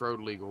know if it's road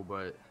legal,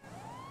 but...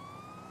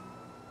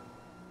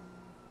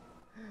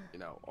 You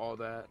know, all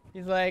that.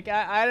 He's like,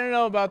 I don't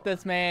know about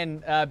this,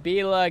 man.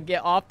 Bila,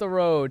 get off the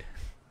road.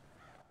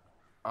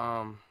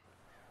 I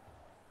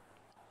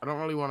don't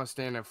really want to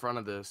stand in front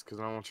of this, because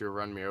I don't want you to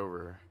run me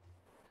over.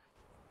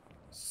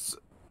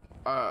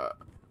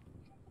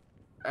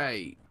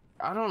 Hey,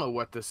 I don't know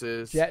what this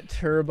is. Jet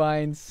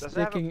turbines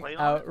sticking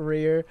out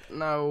rear.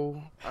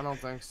 No, I don't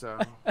think so.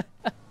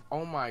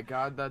 Oh my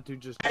god, that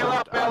dude just Bail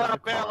out, jumped bail out of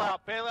out, the bail car.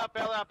 out, bail out,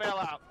 bail out, bail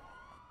out.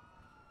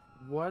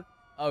 What?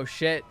 Oh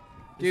shit,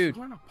 Is dude. he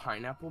wearing a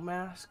pineapple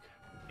mask?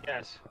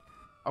 Yes.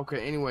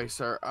 Okay, anyway,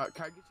 sir, can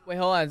I get you... Wait,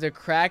 hold on. Is there a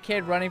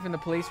crackhead running from the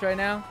police right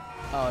now?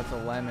 Oh, it's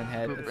a lemon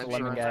head. Proof It's a of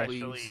lemon insurance, guy.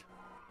 please. Actually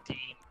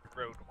deemed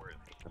roadworthy.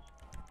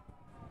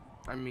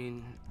 I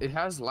mean, it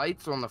has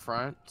lights on the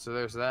front, so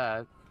there's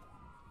that.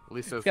 At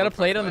least It's got a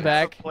plate on the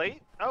back.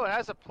 Plate? Oh, it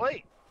has a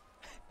plate.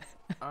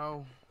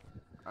 Oh,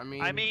 I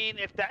mean,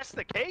 if that's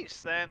the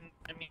case, then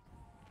I mean,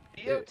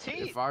 DOT.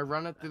 if I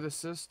run it through the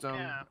system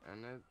Yeah.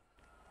 and it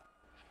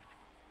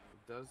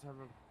does have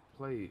a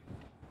plate.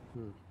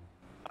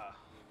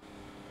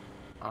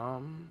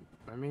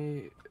 Let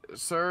me,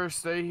 sir,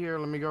 stay here.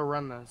 Let me go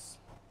run this.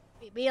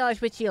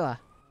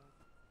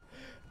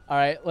 All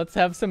right, let's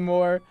have some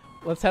more.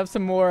 Let's have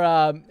some more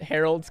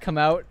heralds come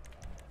out.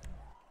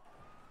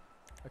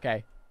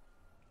 Okay.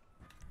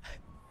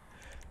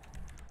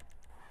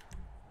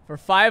 For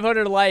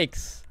 500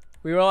 likes,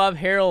 we will have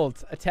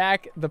heralds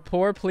attack the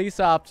poor police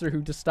officer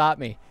who just stopped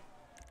me.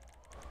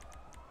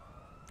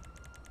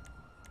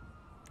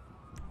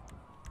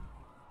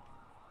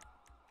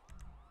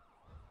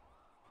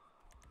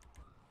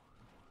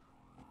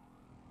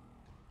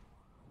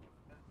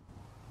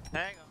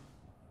 Hang on.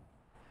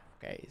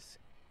 Okay.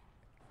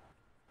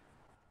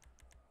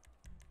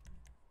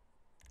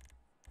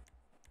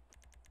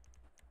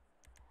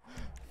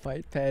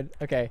 Fight pen.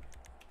 Okay.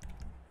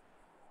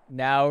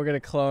 Now we're gonna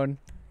clone.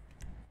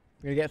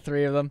 We're gonna get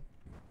 3 of them.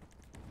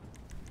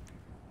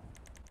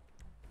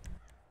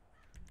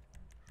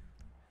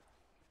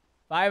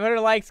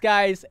 $500 likes,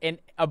 guys, and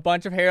a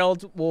bunch of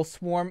heralds will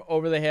swarm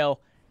over the hill.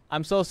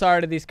 I'm so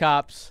sorry to these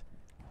cops,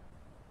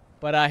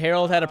 but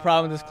Harold had a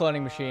problem with his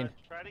cloning machine.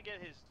 Try to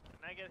get his.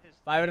 Can I get his?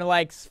 500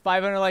 likes.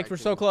 500 likes. We're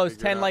so close.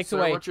 10 likes Sir,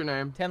 away. what's your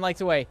name? 10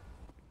 likes away.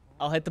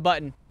 I'll hit the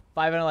button.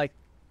 500 likes.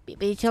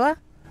 Bichila?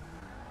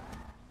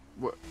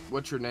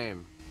 What's your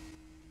name?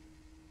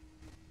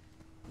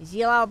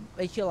 Bichila.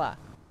 Bichila.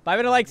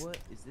 500 likes. What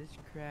is this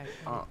crack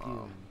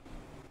Uh-oh.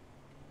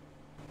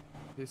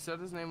 He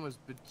said his name was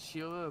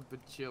Bachila.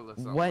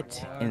 Something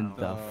What like in that.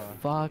 the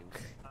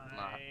fuck?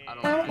 Nah, I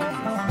don't know.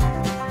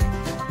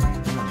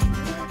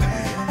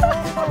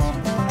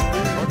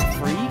 What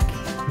freak?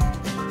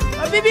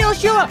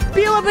 Bichila.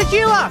 Bila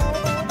Bichila.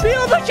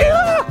 Bila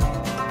Bichila.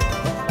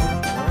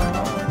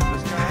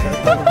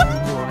 What?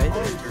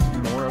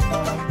 More of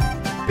them?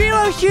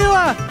 Bila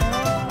Sheila.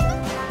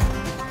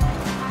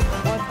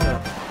 What the?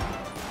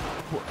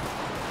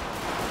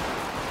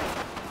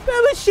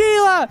 Bila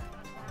Sheila.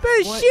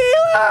 Bila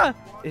Sheila.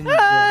 In the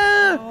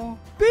hell?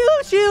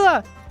 Bila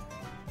Sheila.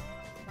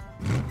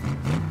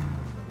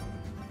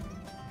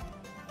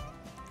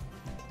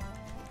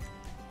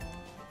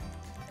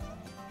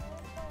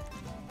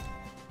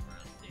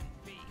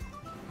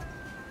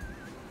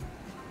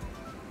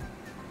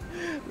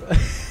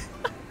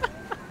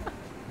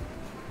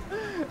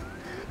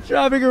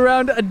 Driving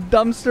around a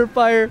dumpster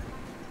fire.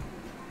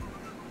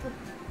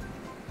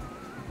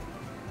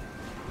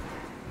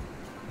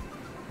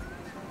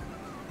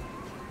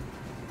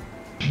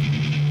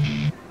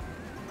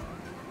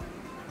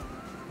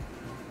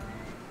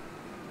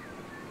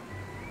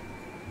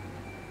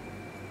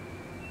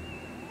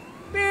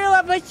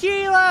 Bila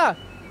Bachila!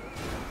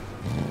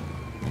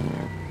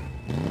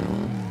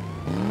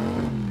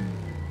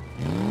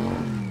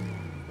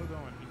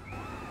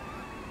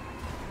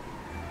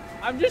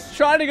 I'm just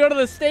trying to go to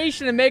the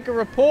station and make a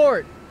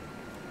report.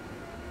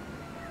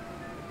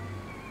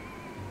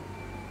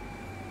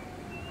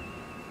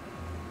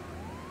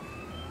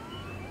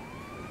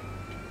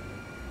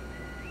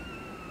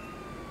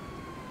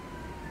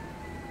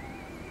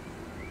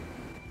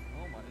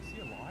 Oh my, is he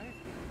alive?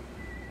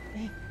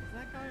 Is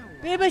that guy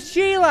alive? Biba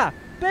Sheila!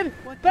 Biba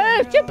What the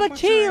hell? Put your hands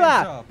Sheila!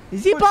 up.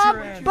 Zip Put your up!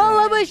 hands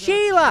Bala up.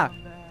 Sheila!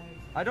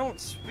 I don't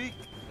speak.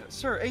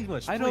 Sir,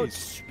 English, I don't please.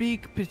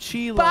 speak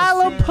Pachila.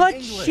 Bala sir.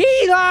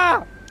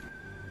 Pachila!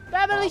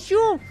 Baba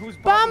Shula! Who's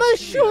Baba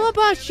Shula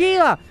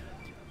Pachila!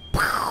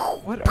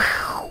 What?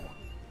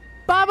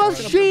 Baba I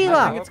think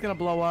Sheila! it's gonna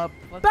blow up.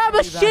 Let's Baba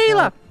hurry back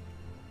Sheila! up.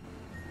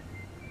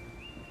 Oh,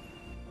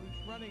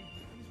 he's running.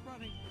 He's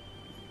running.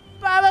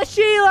 Baba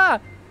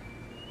Sheila!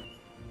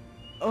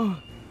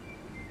 Oh.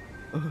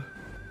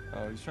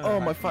 Oh, he's trying to Oh,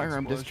 hide my from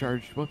firearm explosion.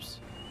 discharged. Whoops.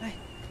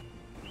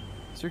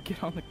 Sir,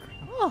 get on the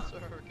ground. Oh,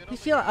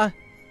 Sheila,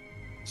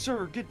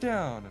 Sir, get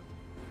down.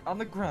 On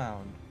the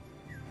ground.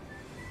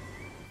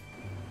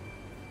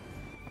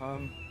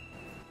 Do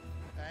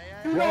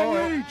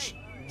not reach!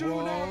 Do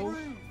not reach!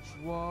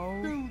 Whoa.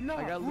 Do not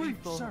I got reach,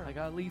 lethal. sir. I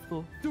got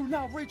lethal. Do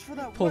not reach for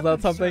that pulls weapon,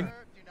 out something. sir.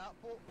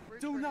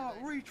 Do not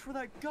reach for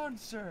that gun,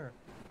 sir.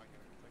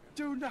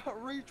 Do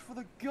not reach for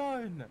the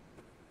gun.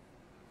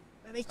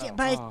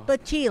 Oh.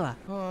 Sheila.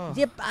 Oh.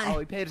 Zip, Oh,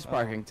 he paid his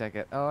parking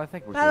ticket. Oh, I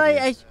think we're good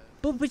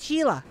Baba here.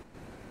 Sheila.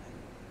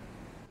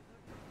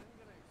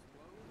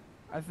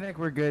 I think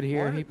we're good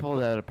here. What? He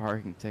pulled out a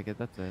parking ticket.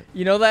 That's it.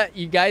 You know that,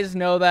 you guys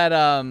know that,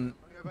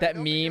 that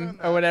meme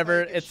or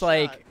whatever? It's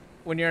like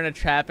when you're in a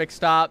traffic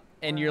stop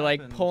and What you're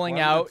like happened? pulling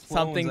Why were out the clones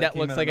something that that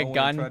came looks out like of a nowhere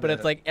gun, tried but to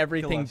it's like kill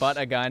everything us? but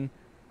a gun.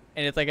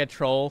 And it's like a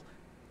troll.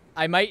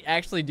 I might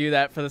actually do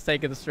that for the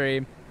sake of the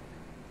stream.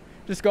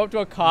 Just go up to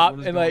a cop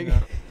What is and going like...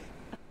 on?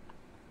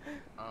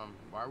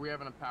 Why are we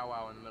having a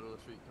powwow in the middle of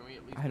the street? Can we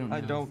at least I don't move know.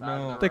 to I don't side of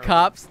know. The road?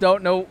 cops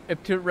don't know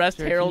if to arrest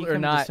Sir, can Harold you or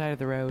come to the not. side of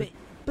the road.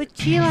 But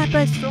Sheila,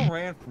 I still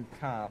ran from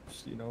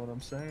cops, you know what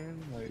I'm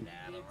saying? Like,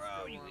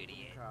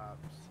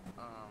 Cops.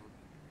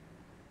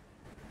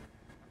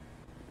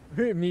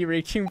 me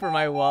reaching for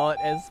my wallet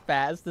as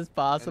fast as And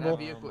possible. that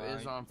vehicle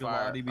is on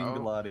fire. Galati being Oh,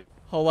 Galati.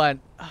 Hold on.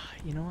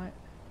 You know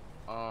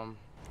what? um,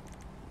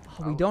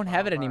 Oh, we don't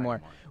have it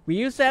anymore. We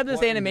used to have this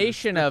What in the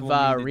animation of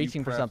despicable me did you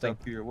reaching for craft something.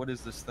 up here? What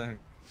is this thing?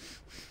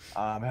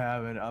 I'm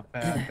having a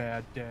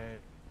bad day.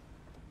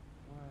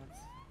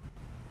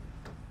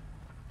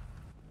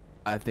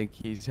 I think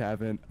he's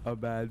having a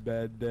bad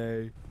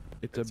day.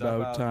 It's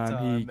about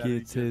time he that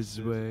gets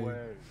his way. why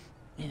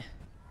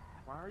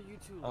are you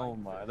two Oh like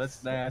my, this?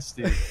 that's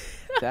nasty.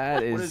 That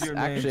What is is your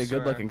name, actually a sir?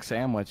 good-looking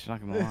sandwich.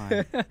 Not gonna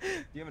lie. Do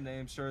you have a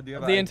name, sir? Do you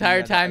have The an entire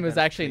ID, time it was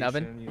actually an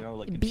oven. identification, You know,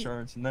 like Be-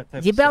 insurance and that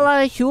type of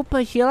stuff.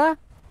 Super Sheila?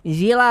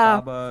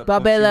 Zila Baba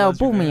Babela Bashila is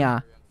your name?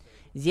 Bumia.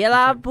 You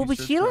Zila search for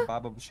Bubashila?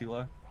 Baba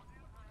Bashila?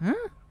 Huh?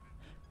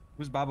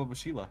 Who's Baba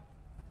Bashila?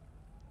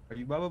 Are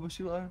you Baba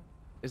Bashila?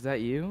 Is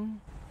that you?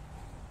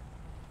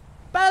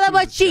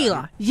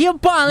 Balabashila.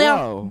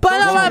 Whoa.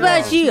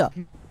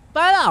 Balabashila.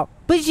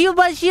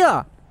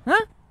 Balabashila.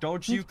 Huh?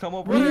 Don't you come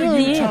over What here. are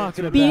you Yeah.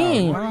 talking about?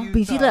 Being. What are you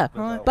Bashila.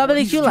 talking about? Baba What are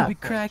you Bashila. talking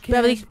Stupid about?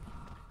 crackhead.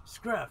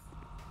 Scruff.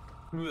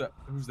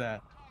 Who's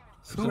that?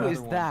 Who another is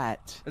one.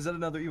 that? Is that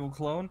another evil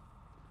clone?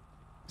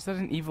 Is that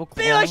an evil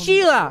clone?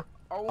 Balashila.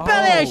 Oh,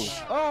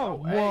 Balish. Oh,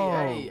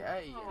 Whoa.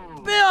 hey.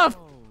 Bill.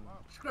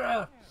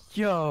 Scruff.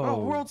 Yo.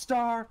 Oh, World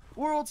Star!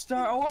 World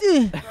Star! Oh,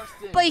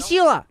 Justin,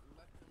 Bashila.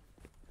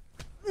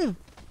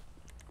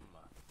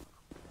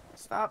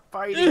 Stop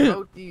fighting,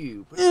 both of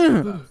you. Put your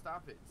hands up.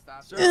 Stop it.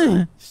 Stop Sir,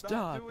 it.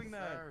 Stop. doing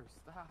that. Sir,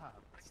 stop.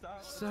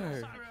 Stop.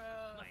 Sir.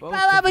 Both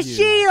of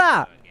you.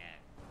 Balabashila.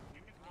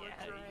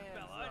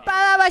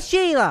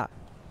 Balabashila.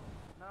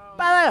 No.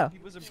 Bala. He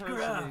was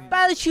impersonating.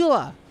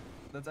 Balashila.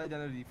 That's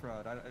identity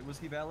fraud. Was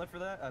he valid for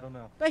that? I don't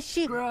know.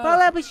 Bashi.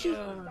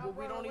 Balabashila. Well,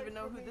 we don't even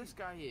know who this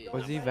guy is.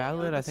 Was he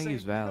valid? I think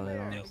he's valid.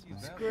 Honestly.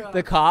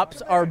 The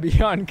cops are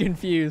beyond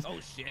confused. Oh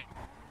shit.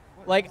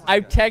 Like,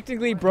 I've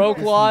technically broke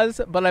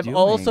laws, but I've doing?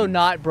 also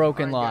not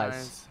broken Alright, laws.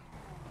 guys.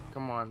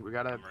 Come on, we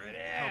gotta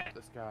help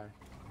this guy.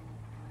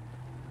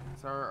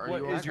 Sir, are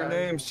What you is your okay?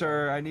 name,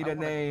 sir? I need a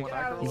name.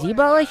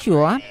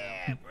 Zibalashua.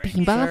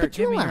 Sir,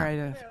 give me your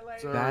ID.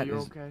 Sir, That are you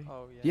is- okay?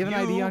 Do you have an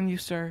ID You- on you,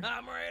 sir?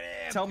 I'm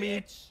ready. Tell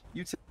me.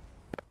 You Come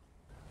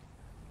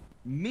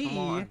me.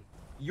 on.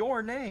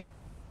 Your name.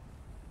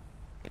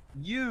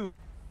 You.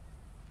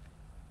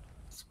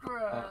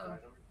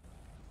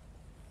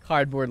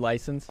 Cardboard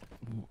license.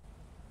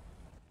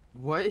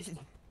 What?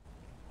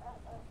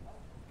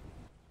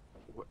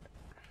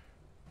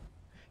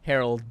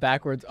 Harold.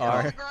 Backwards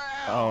R.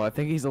 Oh, I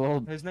think he's a little.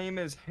 His name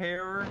is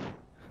Hair.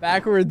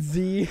 Backwards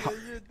Z.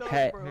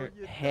 Hair.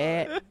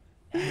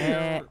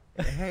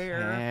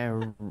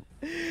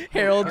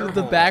 Harold with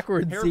the Hairbold.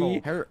 backwards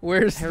Z. Hairbold.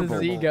 Where's the Z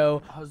Hairbold.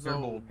 go?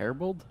 Hairbold.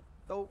 Hairbold?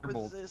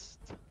 Hairbold.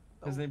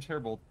 His name's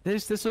Hairbold.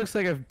 This looks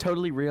like a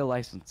totally real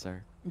license,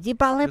 sir.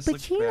 This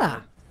looks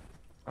bad.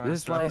 Alright,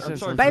 This sir, I'm license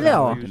sorry looks for the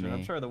valid to confusion. me.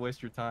 I'm sorry to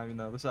waste your time. You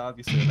know, this is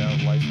obviously a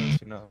valid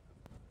license. You know,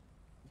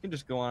 you can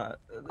just go on.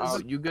 Oh,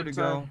 This is you good to to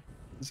go? go?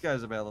 This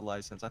guy's a valid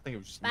license. I think it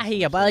was just. a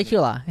Bahia,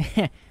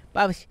 misunderstanding.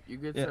 Balashula. You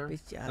good,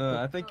 Yeah. sir?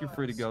 I think you're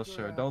free to go,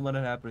 sir. Don't let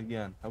it happen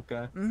again.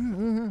 Okay.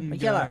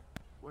 Bashila.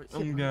 Wait,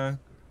 Okay.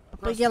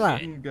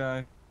 Bashila.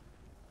 Okay.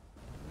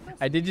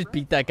 I did just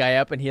beat that guy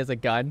up and he has a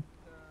gun.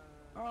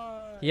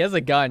 He has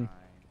a gun.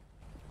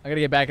 I gotta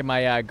get back in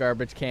my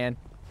garbage can.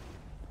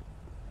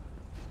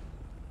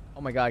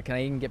 Oh my god, can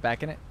I even get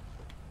back in it?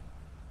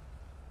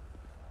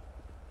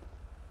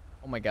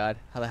 Oh my god.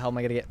 How the hell am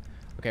I gonna get...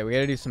 Okay, we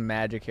gotta do some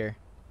magic here.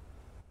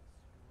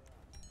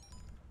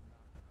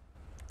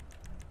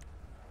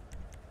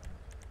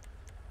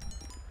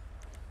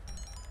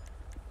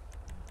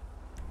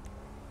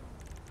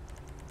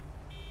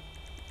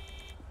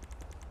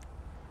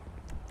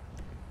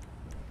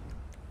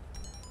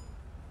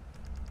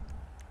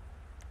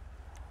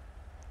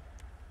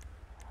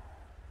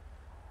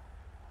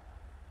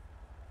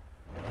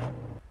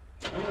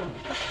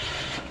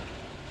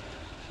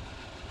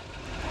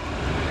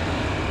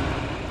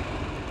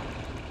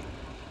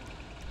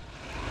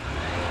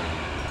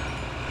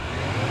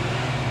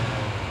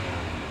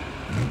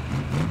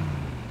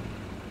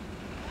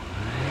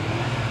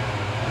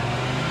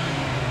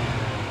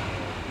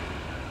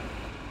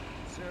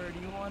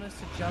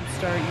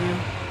 Jumpstart you?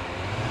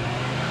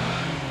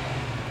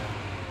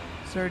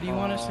 Sir, do you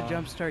want us to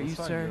jumpstart you,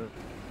 sir?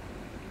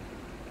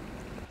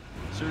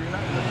 Sir, you're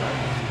not gonna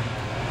drive.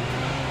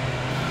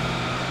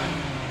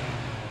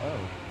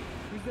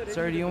 Oh.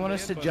 Sir, do you want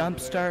us to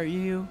jumpstart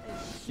you?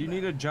 You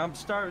need a jump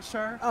start,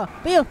 sir?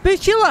 Bill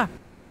Sheila!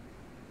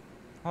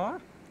 Huh?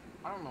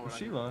 I don't know what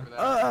Sheila.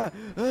 I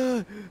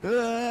need for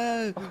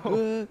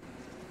that.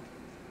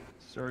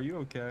 Sir, are you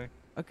okay?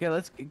 Okay,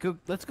 let's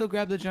go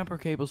grab the jumper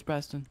cables,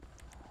 Preston.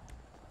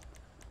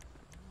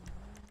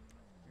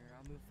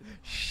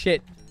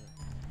 Shit.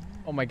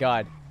 Oh my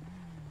god.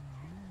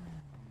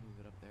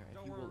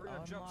 Don't worry, we're gonna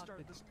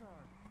jumpstart this car.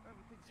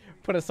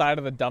 Put a sign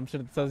on the dumpster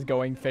that says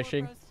going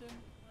fishing.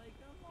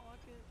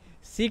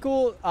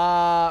 Sequel,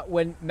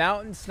 when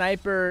Mountain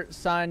Sniper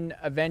son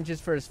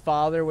avenges for his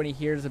father when he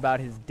hears about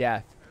his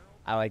death.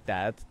 I like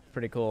that. That's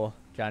pretty cool,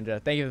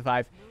 Janja. Thank you for the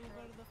 5.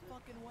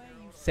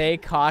 Say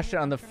caution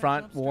on the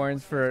front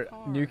warns for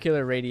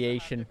nuclear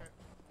radiation.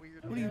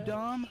 What are you,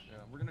 dumb? Yeah,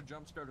 we're gonna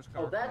jumpstart his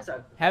car. Oh, that's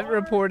a. Have it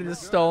reported as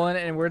stolen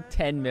and worth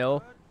 10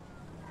 mil.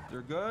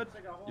 You're good. It's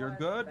like a whole You're ass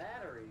good.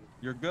 battery.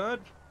 You're good.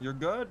 You're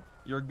good.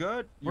 You're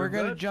good. We're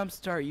gonna good.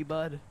 jumpstart you,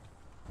 bud.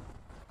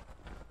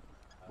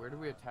 Where do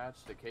we attach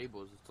the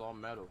cables? It's all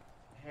metal.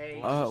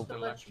 Hey, Oh. just to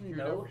let you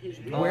know, his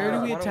Where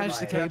do we Why don't attach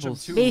the attach them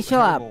cables? to Hey, the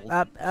Sheila.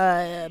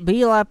 cables?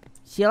 Sheila.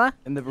 Sheila.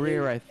 In the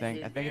rear, I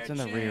think. I think it's in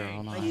the rear.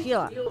 Hold on. His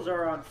Sheila. wheels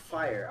are on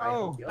fire.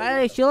 Oh.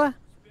 Hey, Sheila.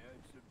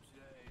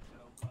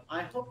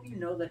 I hope you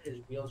know that his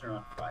wheels are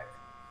on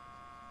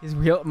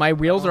fire. My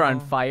wheels are on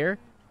fire.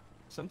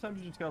 Sometimes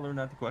you just gotta learn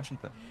not to question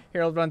things.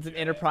 Harold runs an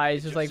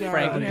enterprise just like Sorry,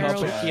 Franklin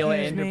helps with Harold. Sheila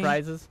Excuse me.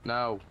 Enterprises.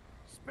 No.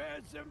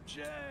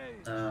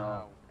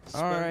 Oh,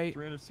 Alright.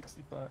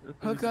 365.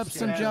 Hook up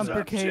some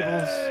jumper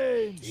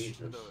cables.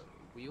 Jesus.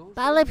 Wheels?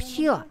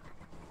 Sheila.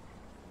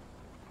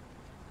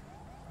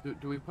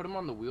 Do we put them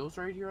on the wheels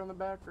right here on the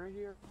back, right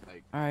here?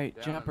 Like, Alright,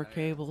 down jumper there?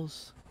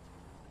 cables.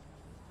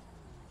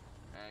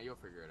 You'll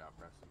figure it out,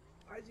 Preston.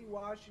 Why is he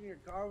washing your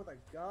car with a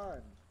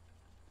gun?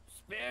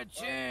 Spare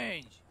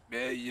change.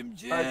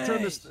 Alright,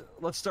 turn this.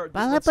 Let's start.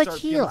 Bala Let's start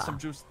Bachila. giving some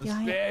juice. To this.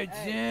 Spare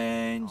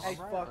change. Hey,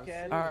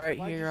 fuckhead. Alright,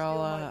 Why'd you here, steal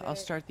my I'll man?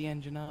 start the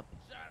engine up.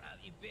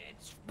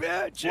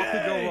 Spare change. What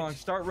could go wrong?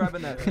 Start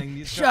revving that thing.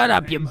 These Shut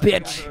up, you cables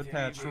bitch. are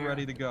attached. We're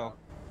ready to go.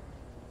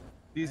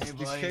 These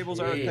boy. cables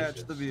are attached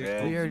to the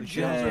vehicle. We are The cables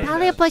are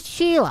just- attached.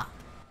 Sheila.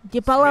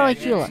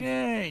 Spare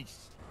change.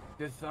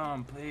 The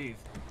thumb, please.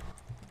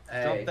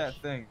 Hey, Jump that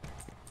thing.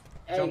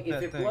 hey, jump if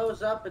that it thing.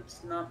 blows up,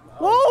 it's not.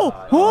 Whoa! Oh,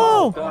 God.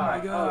 Whoa! Oh, God.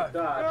 my God. Oh,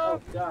 God.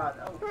 Oh, God.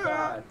 Oh,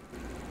 God.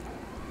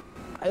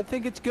 I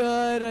think it's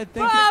good. I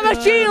think Baba it's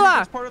good. Sheila!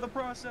 It's part of the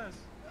process.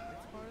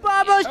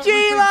 Baba Everything's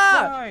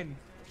fine.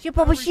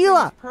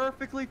 Everything's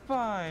perfectly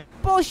fine.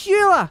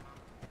 Sheila.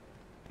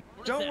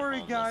 Don't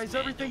worry, guys.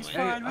 Everything's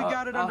fine. We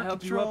got it I'll under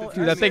help you control. up if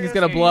Dude, that thing is Everything's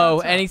gonna okay. blow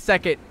any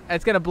second.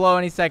 It's gonna blow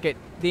any second.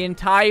 The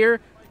entire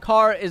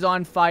car is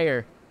on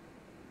fire.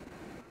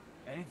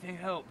 Anything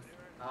helps.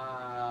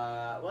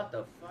 What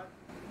the fuck?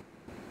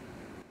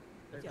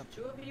 There's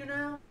 2 of you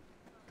now?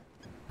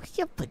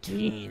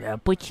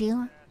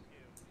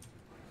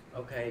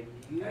 Okay,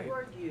 you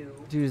are you.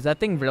 Dude, is that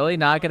thing really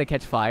not gonna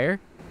catch fire?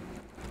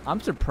 I'm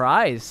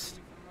surprised.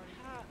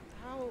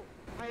 How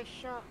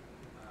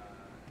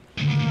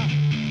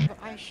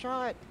I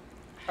shot.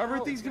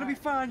 Everything's gonna be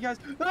fine, guys.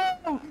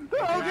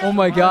 Oh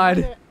my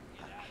god.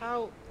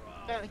 How?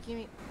 Give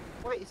me.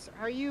 Wait,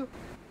 are you?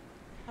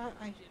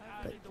 I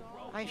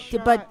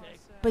shot.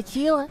 But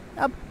Sheila.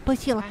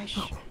 I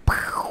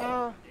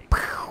shot.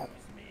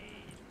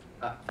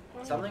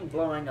 Something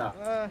blowing up.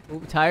 Ooh,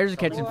 tires are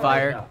catching Something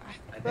fire. blowing up,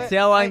 I think. See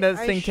how long this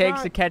I thing takes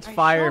to shot- catch I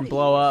fire shot and you.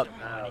 blow up.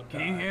 Oh, Can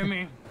you God. hear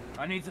me?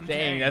 I need some Dang,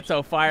 change. that's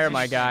so fire,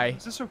 my guy.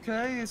 Is this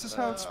okay? Is this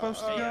how it's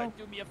supposed to go?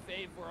 Do me a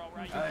favor,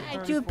 alright?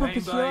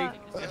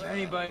 If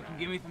anybody can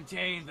give me some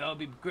change, that'll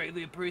be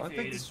greatly I appreciated.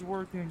 think this is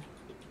working.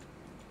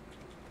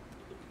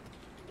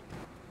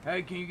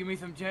 Hey, can you give me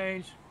some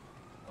change?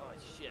 Oh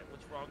shit,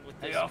 what's wrong with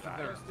Hey, this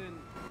officer.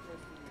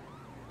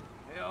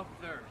 Hey,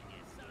 officer.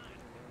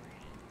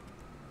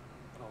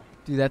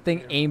 Dude, that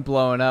thing ain't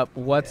blowing up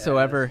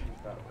whatsoever. Yeah,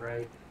 that's about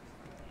right.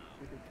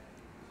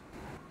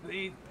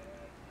 Please.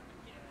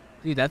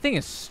 Dude, that thing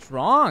is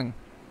strong.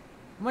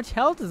 How much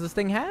health does this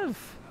thing have?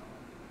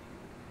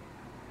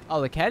 Oh,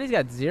 the caddy's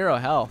got 0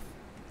 health.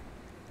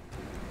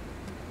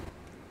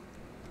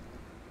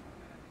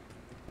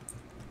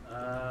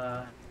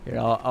 Here,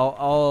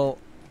 I'll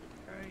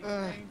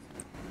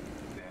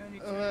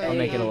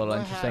make it a little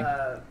interesting.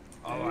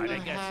 Alright, I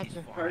guess he's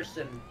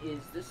person,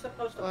 is this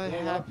supposed to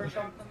blow up or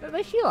something?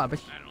 But Sheila,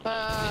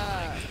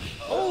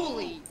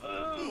 Holy!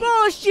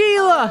 Oh,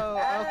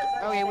 Sheila!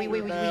 Okay, we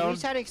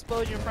just had an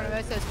explosion in front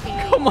of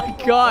SSP. Oh my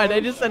god, I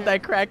just sent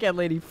that crackhead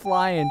lady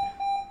flying.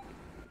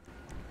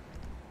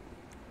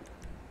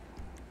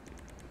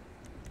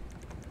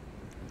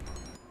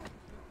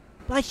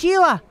 But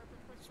Sheila!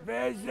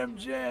 Spare some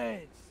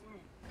chance.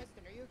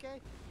 Preston, are you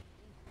okay?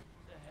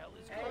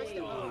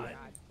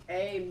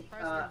 Hey,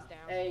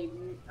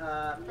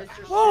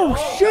 Mr. Oh,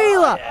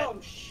 Sheila! Oh,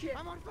 shit!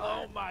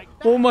 Oh my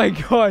god! Oh my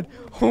god!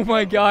 Oh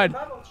my god!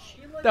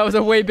 That was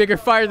a way bigger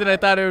fire than I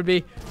thought it would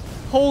be.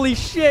 Holy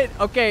shit!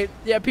 Okay,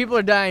 yeah, people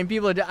are dying.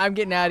 People are I'm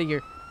getting out of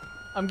here.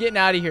 I'm getting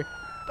out of here.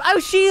 Oh,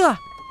 Sheila!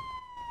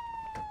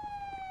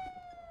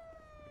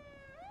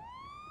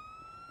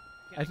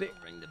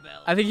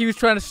 I think he was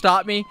trying to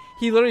stop me.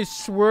 He literally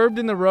swerved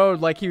in the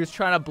road like he was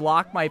trying to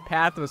block my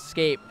path of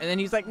escape. And then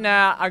he's like,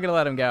 nah, I'm gonna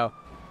let him go.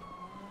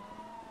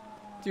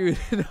 Dude,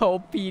 the whole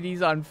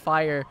PD's on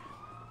fire.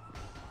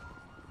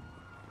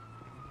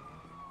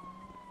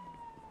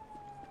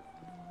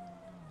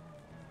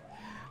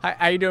 Hi,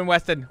 how you doing,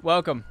 Weston?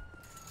 Welcome.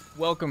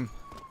 Welcome.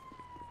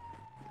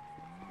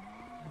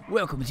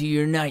 Welcome to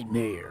your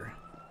nightmare.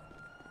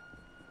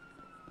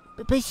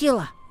 But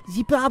Sheila,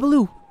 the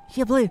Babalu,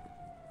 Sheila.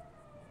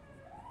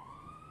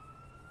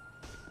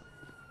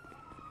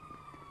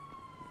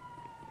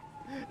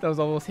 That was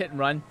almost hit and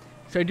run.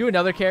 Should I do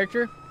another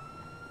character?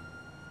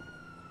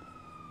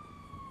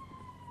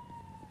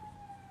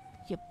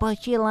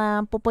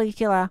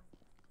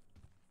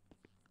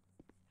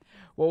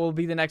 What will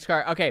be the next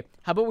car? Okay,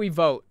 how about we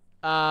vote?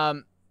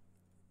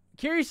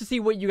 Curious to see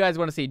what you guys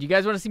want to see. Do you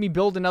guys want to see me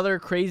build another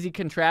crazy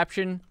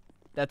contraption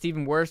that's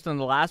even worse than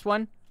the last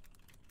one?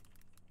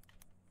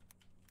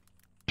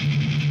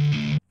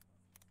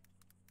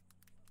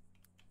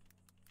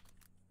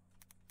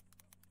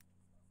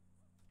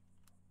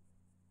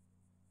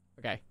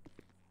 Okay.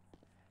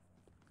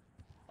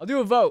 I'll do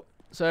a vote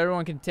so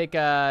everyone can take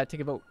a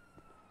vote.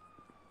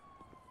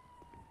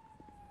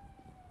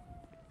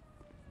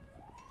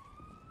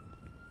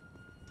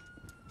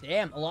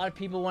 Damn, a lot of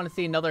people want to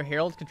see another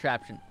Harold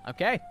contraption.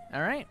 Okay,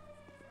 all right.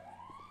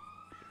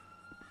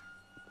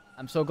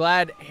 I'm so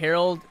glad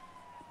Harold...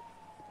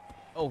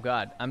 Oh,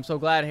 God. I'm so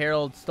glad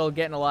Harold's still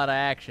getting a lot of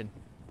action.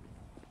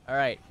 All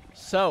right,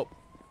 so...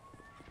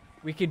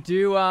 We could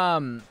do,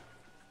 I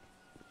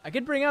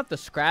could bring out the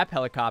scrap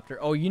helicopter.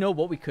 Oh, you know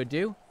what we could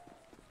do?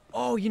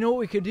 Oh, you know what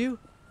we could do?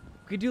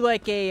 We could do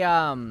like a,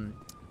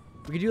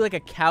 we could do like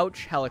a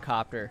couch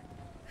helicopter.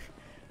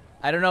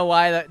 I don't know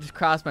why that just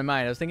crossed my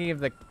mind. I was thinking of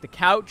the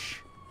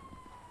couch.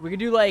 We could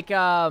do like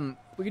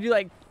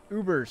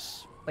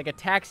Ubers, like a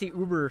taxi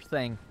Uber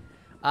thing.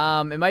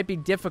 It might be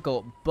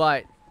difficult,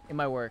 but it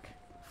might work.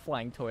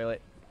 Flying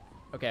toilet.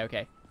 Okay,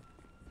 okay.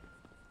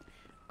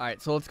 All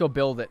right, so let's go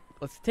build it.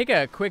 Let's take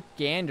a quick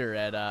gander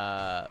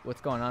at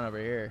what's going on over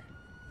here.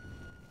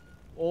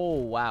 Oh,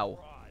 wow.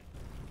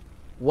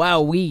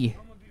 Wowee.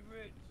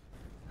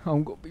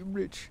 I'm gonna be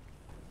rich.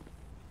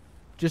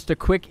 Just a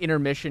quick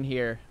intermission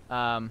here.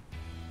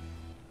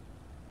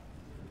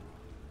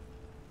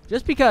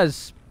 Just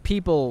because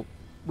people,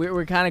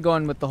 we're kind of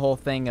going with the whole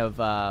thing of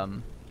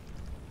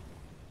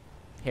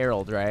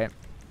Harold, right?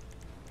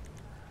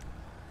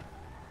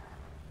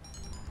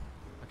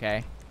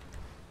 Okay.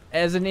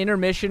 As an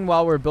intermission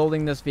while we're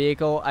building this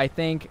vehicle, I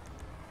think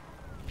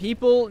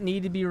people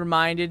need to be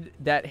reminded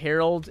that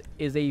Harold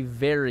is a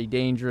very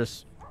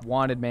dangerous,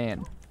 wanted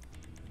man.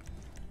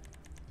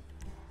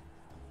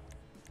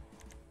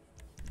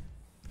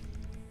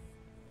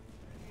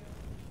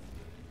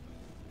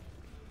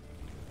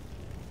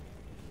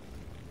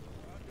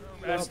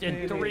 Rest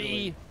in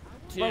 3,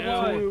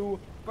 2,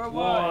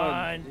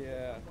 1.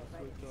 Yeah.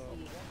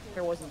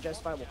 There wasn't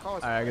justifiable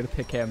cause. Alright, I gotta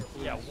pick him.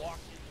 Yeah, walk.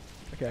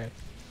 Okay.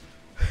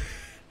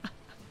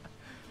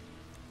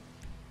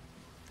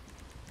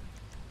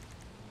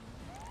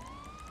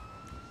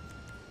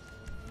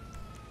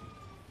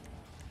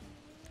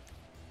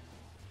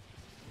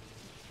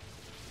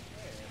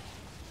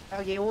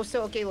 Okay, well,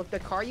 so, okay, look, the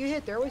car you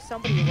hit, there was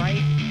somebody right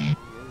into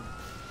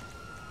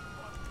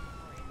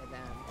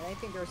them. And I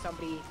think there was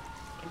somebody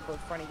in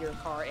both front of your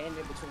car and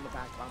in between the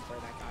back bumper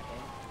that got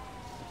hit.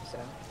 So.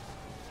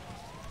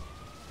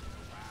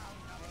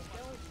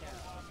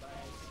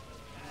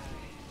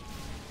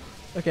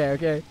 Okay,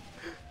 okay.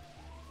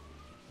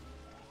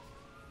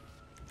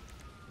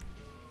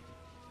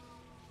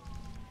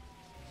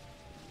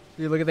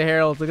 Dude, look at the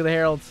heralds. Look at the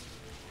heralds.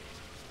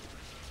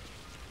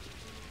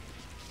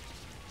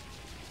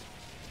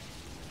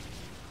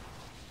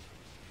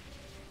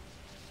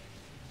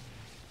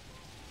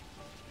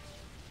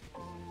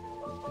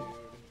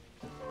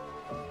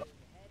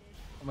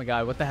 Oh my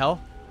god, what the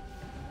hell?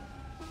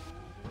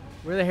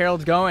 Where are the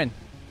heralds going?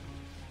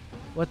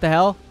 What the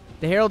hell?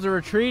 The heralds are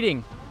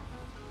retreating.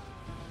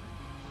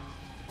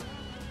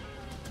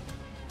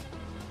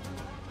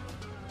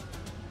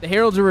 The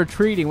heralds are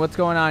retreating. What's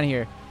going on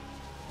here?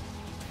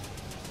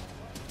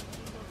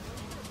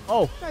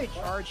 Oh. What should I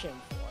charge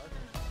him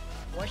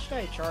for? What should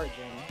I charge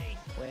him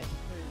with?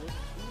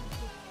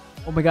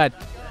 Oh my god.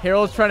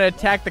 Herald's trying to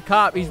attack the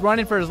cop. He's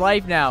running for his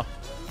life now.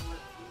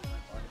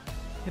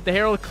 Hit the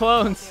herald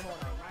clones.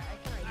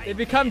 They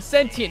become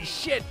sentient.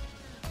 Shit.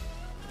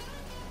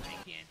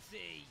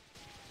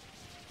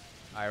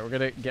 Alright, we're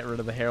gonna get rid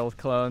of the herald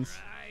clones.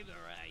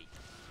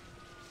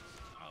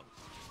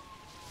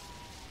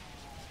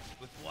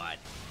 With what?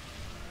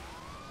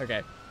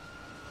 Okay.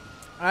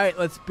 Alright,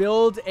 let's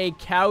build a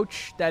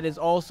couch that is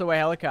also a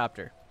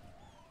helicopter.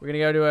 We're gonna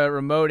go to a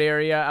remote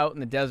area out in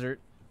the desert.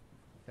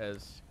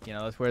 Because, you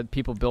know, that's where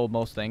people build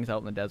most things, out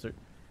in the desert.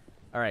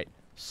 Alright,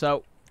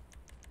 so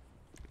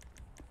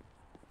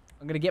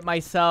I'm gonna get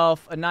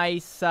myself a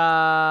nice,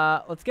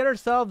 let's get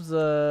ourselves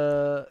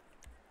a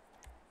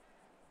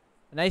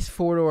nice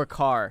 4-door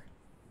car.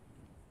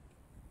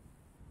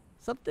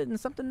 Something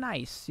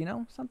nice, you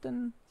know?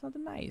 Something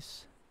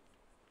nice.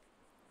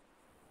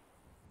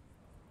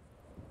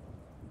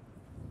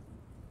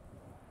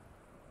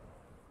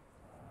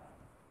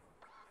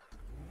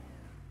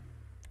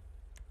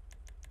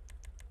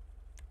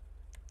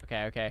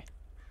 Okay.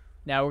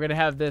 Now we're gonna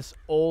have this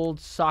old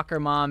soccer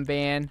mom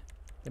van.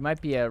 There might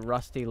be a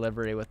rusty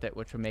livery with it,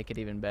 which will make it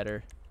even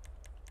better.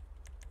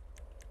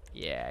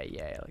 Yeah,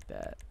 I like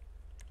that.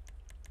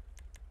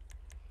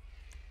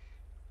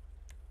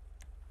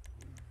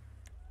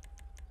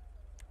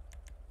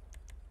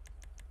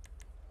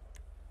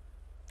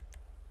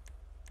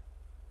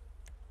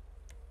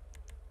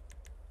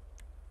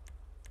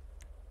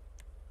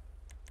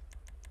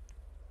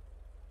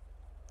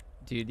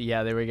 Dude,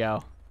 yeah, there we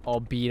go. All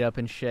beat up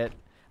and shit.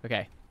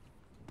 Okay.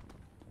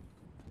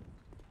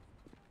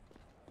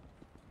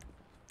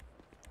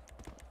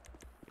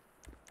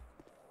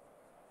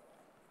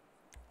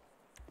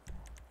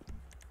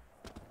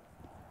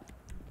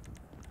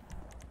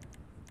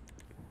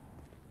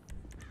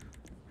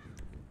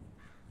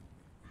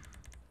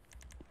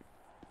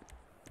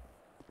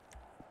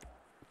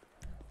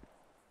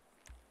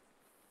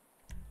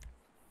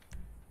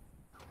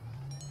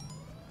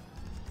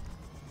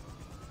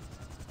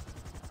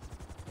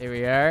 Here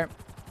we are.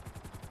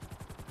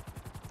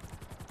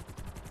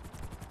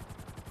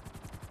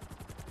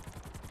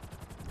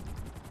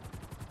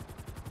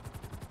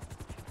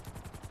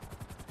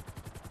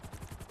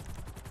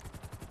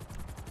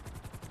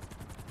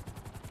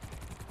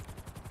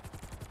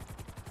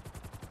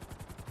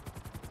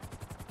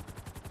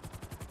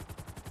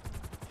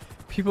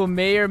 People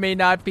may or may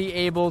not be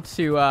able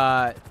to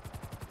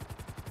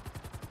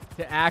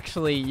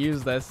actually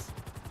use this.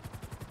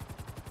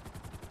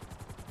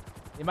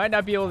 They might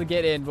not be able to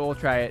get in, but we'll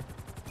try it.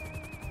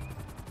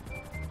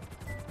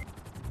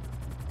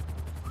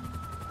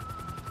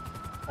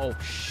 Oh,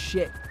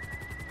 shit.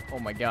 Oh,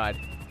 my God.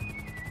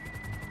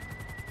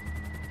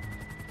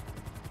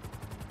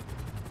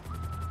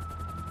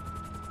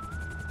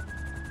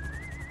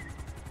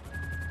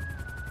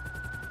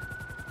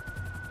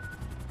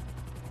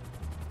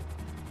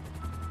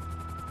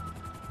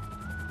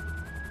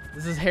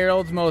 This is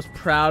Harold's most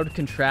proud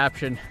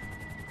contraption.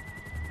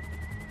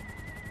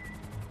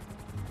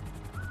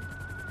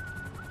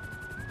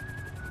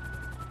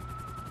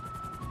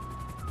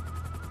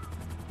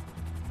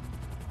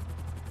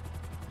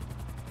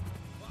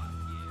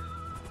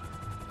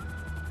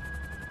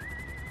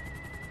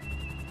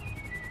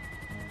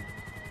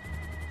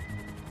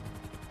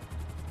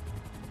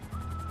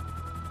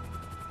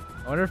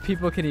 I wonder if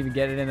people can even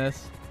get it in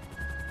this.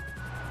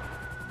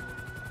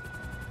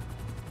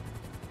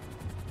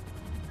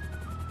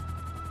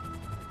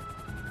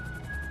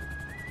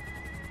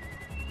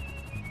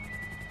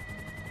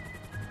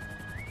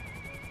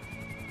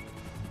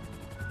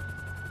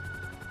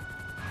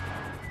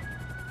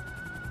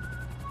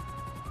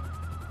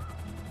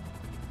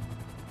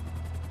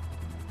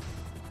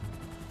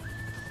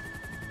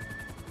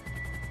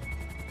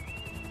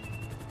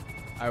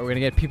 Alright, we're gonna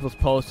get people's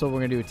postal. We're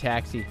gonna do a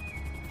taxi.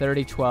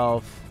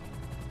 3012.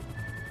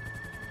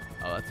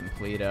 Oh, that's in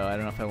Paleto. I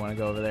don't know if I want to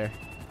go over there.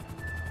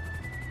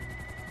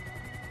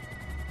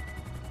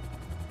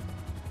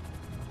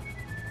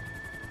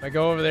 If I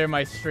go over there,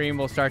 my stream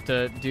will start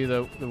to do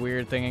the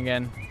weird thing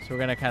again. So we're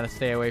gonna kind of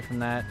stay away from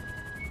that.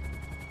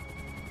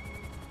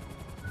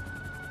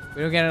 If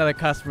we don't get another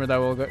customer,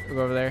 though, we'll go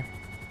over there.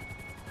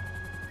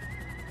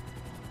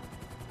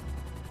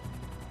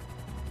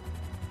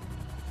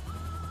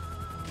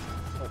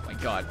 Oh my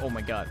god, oh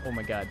my god, oh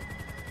my god.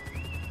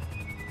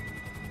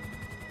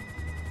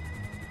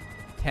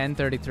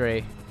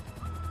 1033.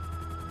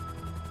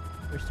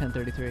 Where's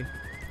 1033?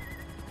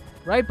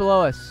 Right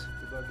below us.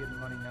 People are getting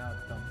money now,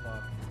 dumb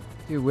fuck.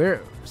 Dude,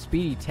 we're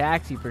speedy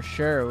taxi for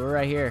sure. We're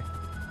right here.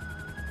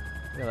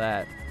 Look at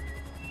that.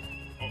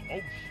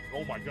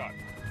 Oh my god.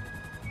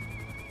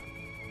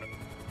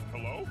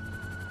 Hello?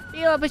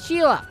 Sheila, but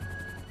Sheila.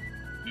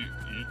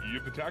 You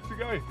the taxi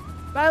guy?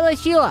 By the way,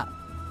 Sheila.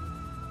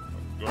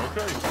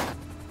 Okay.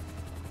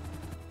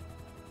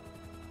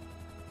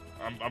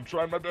 I'm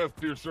trying my best,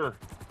 dear sir.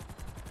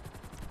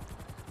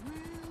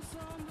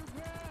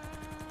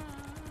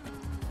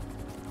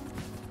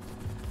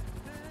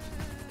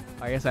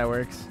 I guess that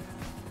works.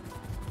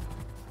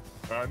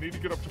 I need to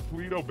get up to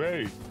Toledo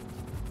Bay.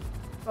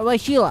 Bye bye,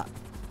 Sheila.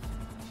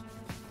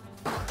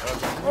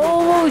 Toledo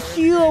Oh, Bay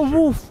Sheila Aviation.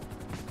 Wolf.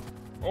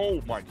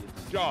 Oh my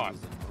God.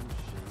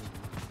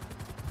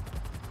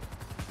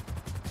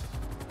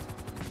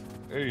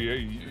 Hey,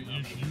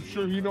 you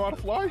sure you know how to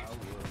fly?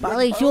 Bye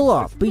bye,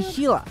 Sheila. Bye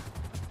Sheila.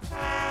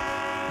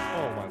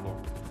 Oh my lord.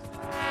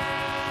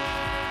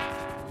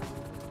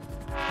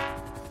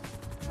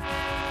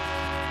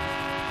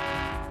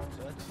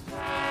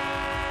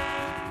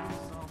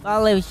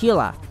 Bye bye,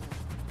 Sheila.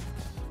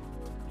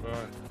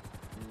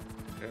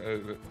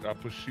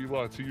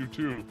 Sheila, to you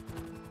too.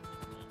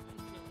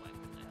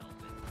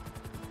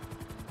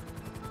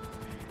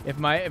 If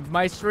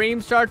my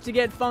stream starts to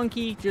get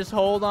funky, just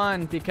hold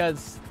on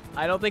because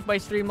I don't think my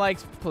stream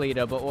likes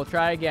Polito, but we'll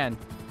try again.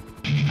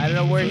 I don't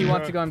know where he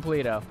wants to go in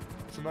Polito.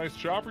 It's a nice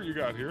chopper you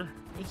got here.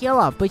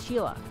 Sheila, but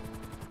Sheila.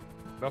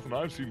 Nothing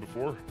I've seen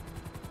before.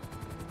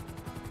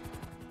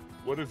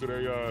 What is it,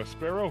 a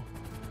Sparrow?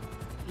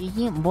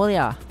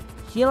 Boya.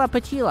 Sheila,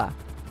 but Sheila.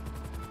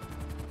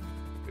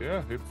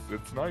 Yeah,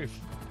 it's nice.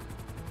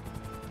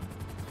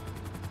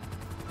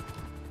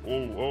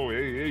 Oh,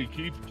 hey,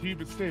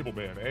 keep it stable,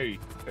 man. Hey,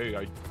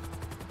 I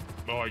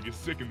get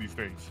sick in these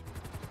things.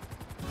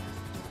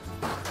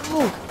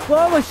 Oh,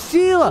 Mama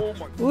Sheila. Oh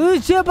my.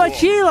 Where's Sheila?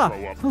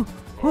 Sheila?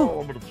 Oh,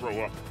 I'm gonna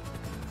throw up.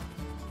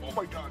 Oh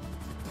my God.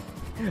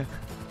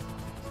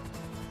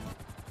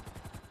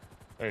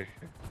 Hey,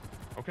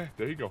 okay,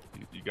 there you go.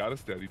 You got it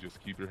steady.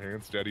 Just keep your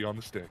hand steady on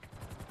the stick.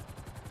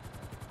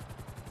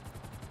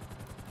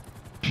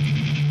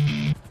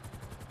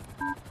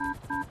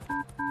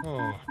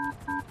 Oh.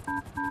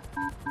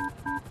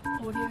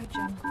 Audio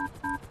Jungle.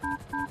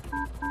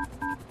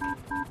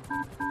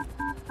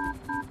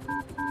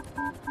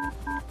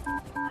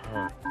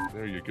 Alright,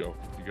 there you go.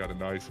 You got it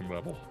nice and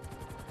level.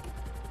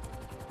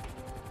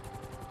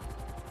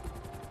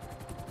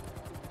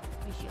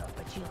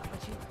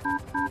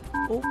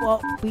 Oh,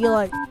 well, be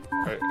like.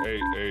 Hey,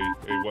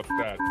 what's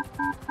that?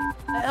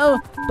 Oh,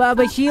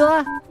 Baba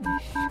Sheila?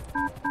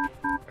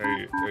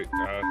 Hey,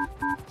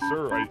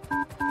 sir,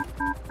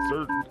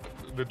 sir,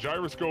 the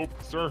gyroscope,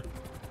 sir.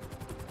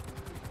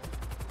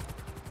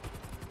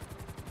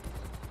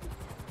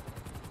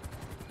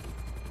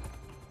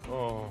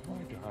 Oh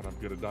my God, I'm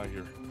gonna die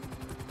here.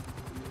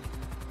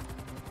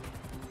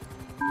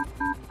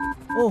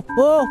 Oh!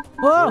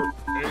 Sir,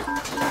 hey,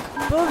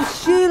 Baba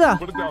Sheila!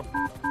 put it down.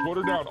 Put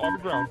her down on the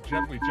ground.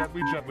 Gently.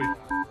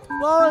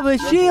 Baba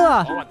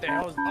Sheila! Oh, what the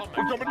hell is... Oh,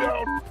 We're coming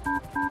down.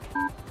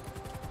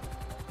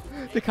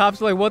 The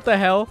cops are like, what the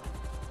hell?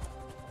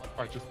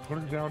 Alright, just put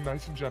her down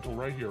nice and gentle.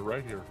 Right here.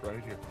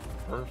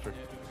 Perfect.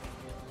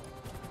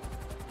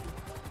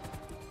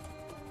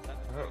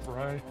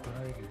 Right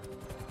here.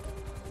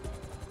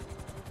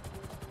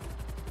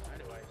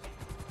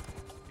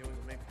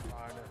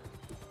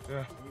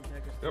 Yeah.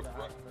 Yep.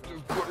 Right.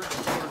 Just put her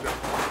down.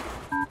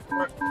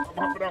 Alright, I'm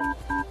hopping out.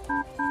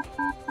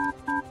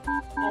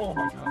 Oh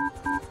my God.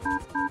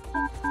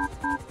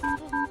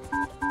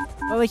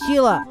 Baba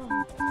Sheila!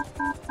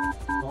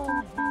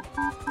 Oh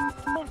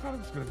I thought I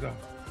was gonna die.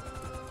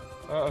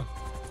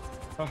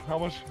 How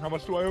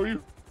much do I owe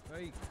you?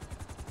 Hey,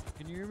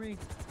 can you hear me?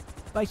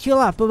 Baba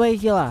Sheila! Baba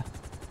Sheila!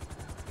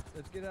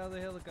 Let's get out of the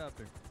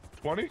helicopter.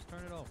 20? Turn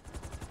it off.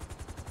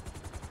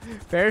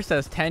 Fair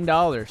says $10.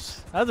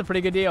 That was a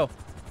pretty good deal.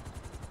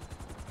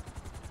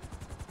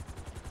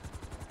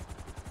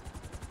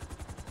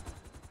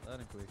 Loud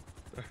and clear.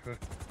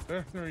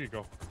 There you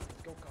go.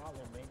 Let's go call him.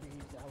 Maybe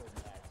he's out of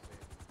that.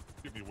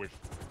 Give me a wish.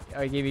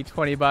 I gave you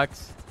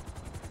 $20.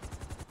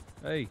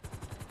 Hey.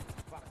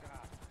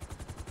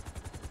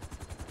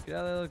 Get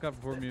out of the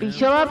helicopter for me, man.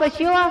 Baba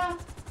Sheila!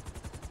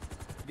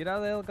 Get out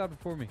of the helicopter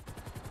for me.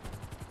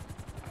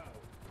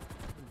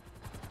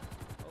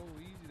 Oh,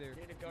 easy there.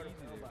 Need to go to Easy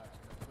there. mailbox.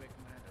 Quick,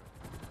 man.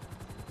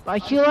 Baba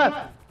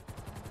Sheila!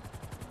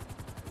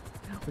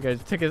 We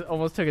guys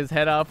almost took his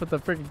head off with the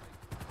freaking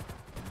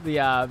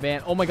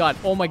van. Oh my God!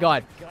 Oh my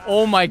God!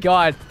 Oh my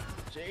God!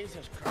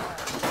 Jesus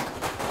Christ.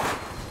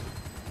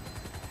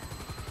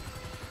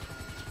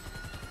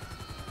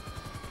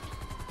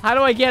 How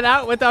do I get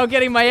out without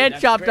getting my head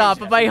chopped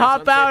off? If I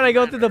hop out, I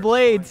go through the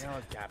blades.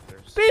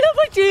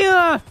 Baba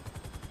Sheila!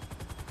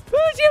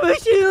 Baba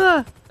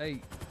Sheila!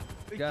 Hey,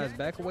 guys,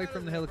 back away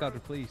from the helicopter,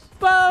 please.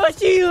 Baba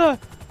Sheila!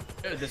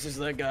 Dude, this is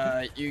like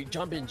you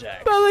jumping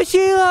jacks. Baba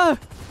Sheila!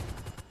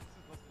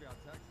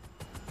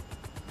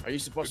 Are you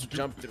supposed to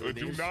jump through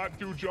Do these? not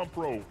do jump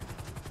rope.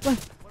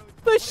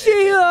 Baba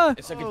Sheila!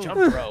 It's like a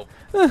jump rope.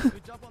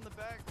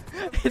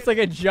 It's like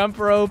a jump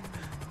rope.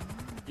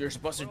 You're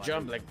supposed to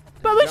jump like.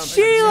 Baba jump.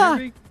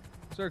 Sheila!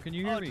 Sir, can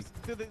you hear me?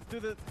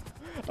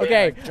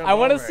 Okay, jump I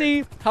want to over it.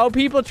 see how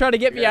people try to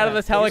get me out of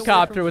this Get away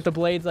helicopter from- with the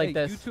blades like Hey,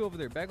 this. you two over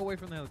there, back away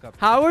from the helicopter.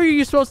 How are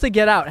you supposed to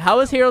get out? How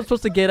is Harold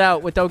supposed to get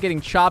out without getting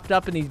chopped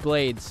up in these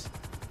blades?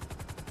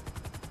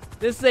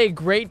 This is a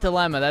great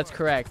dilemma, that's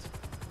correct.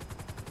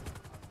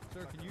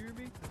 Sir, can you hear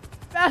me?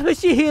 Baba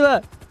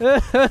Sheila!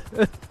 Listen,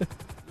 What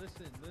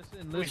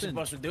are we listen.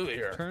 supposed to do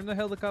here? Turn the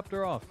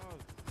helicopter off.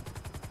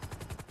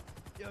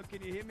 Hello,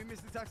 can you hear me,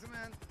 Mr.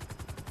 Taximan?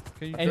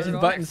 Can you Engine turn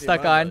it button off?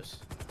 stuck on.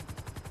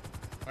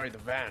 Alright, the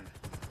van.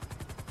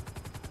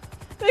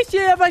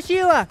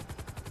 Sheila!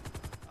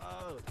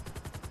 Oh.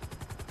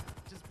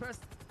 Just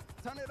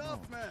turn it off,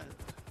 man.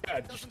 Yeah,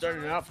 just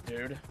turn it off,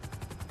 dude.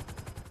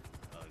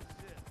 Oh,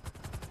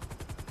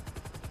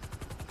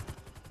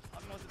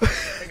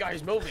 shit. The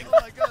guy's moving. Oh,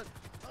 my God.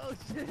 Oh,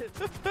 shit.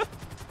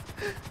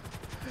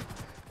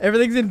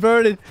 Everything's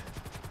inverted.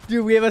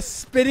 Dude, we have a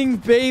spinning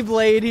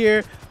Beyblade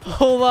here.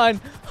 Hold on.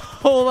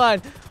 Hold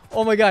on.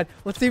 Oh my god.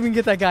 Let's see if we can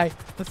get that guy.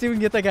 Let's see if we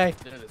can get that guy.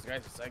 Dude, this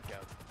guy's a psycho.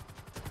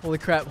 Holy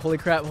crap. Holy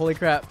crap. Holy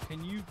crap.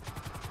 Can you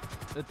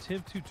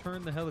attempt to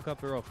turn the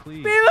helicopter off,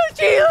 please? Baba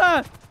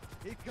Sheila!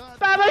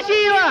 Baba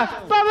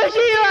Sheila! Baba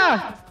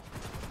Sheila!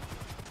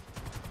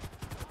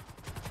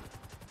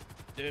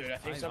 Dude, I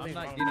think I'm something's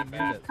not wrong getting with near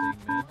my that thing,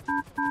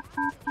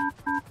 man.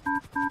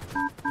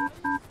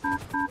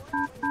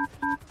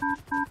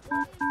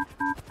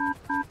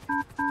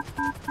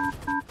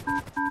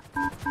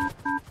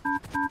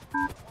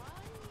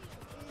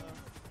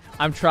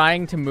 I'm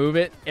trying to move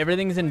it.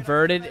 Everything's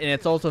inverted, and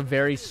it's also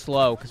very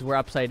slow because we're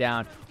upside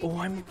down. Oh,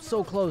 I'm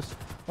so close.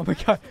 Oh my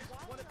god.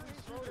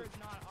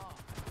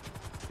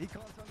 He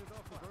can't turn it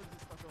off. The rotors are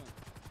stuck on.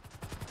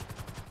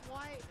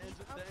 Why? He's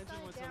upside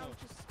down,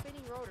 just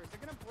spinning rotors. They're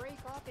gonna break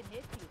off and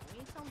hit people. We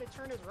need someone to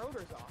turn his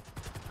rotors off.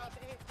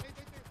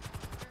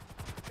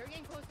 They're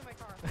getting close to my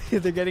car.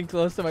 They're getting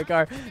close to my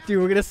car. Dude,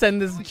 we're gonna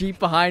send this Jeep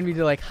behind me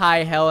to like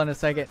high hell in a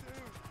second.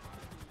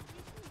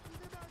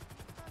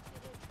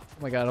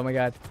 Oh my god, oh my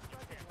god.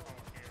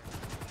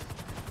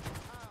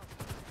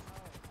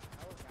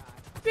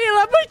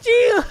 Fila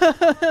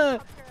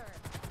Pachila!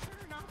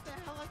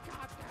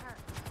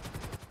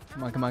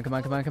 Come on, come on, come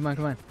on, come on, come on,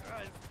 come on.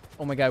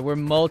 Oh my god, we're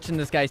mulching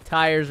this guy's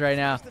tires right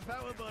now.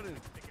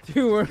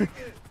 Dude,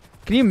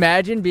 can you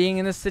imagine being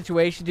in this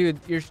situation? Dude,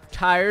 your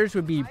tires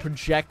would be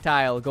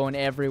projectile going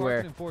everywhere.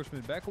 Parking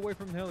enforcement, back away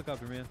from the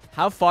helicopter, man.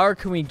 How far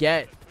can we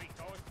get?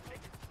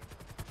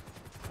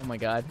 Oh my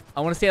god.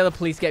 I want to see how the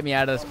police get me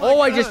out of this.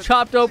 Oh, I just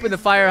chopped open the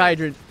fire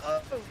hydrant.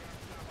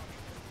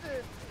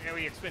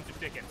 Very expensive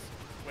tickets,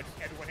 which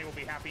everyone here will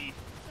be happy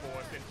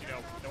for since, you know,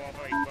 they're all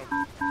very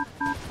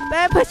broke.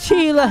 Baba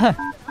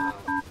Sheila!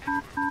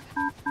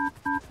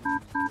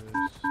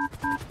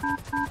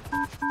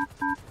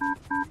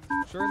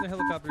 Sir, in the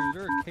helicopter, is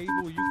there a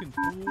cable you can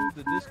pull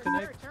to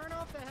disconnect? Sir, turn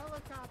off the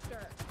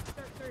helicopter.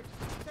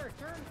 Sir,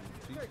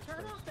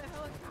 turn off the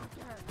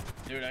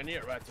helicopter. Dude, I need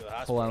it right to the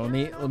hospital. Hold on,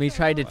 let me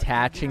try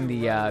detaching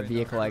the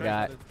vehicle I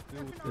got.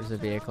 There's a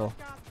vehicle.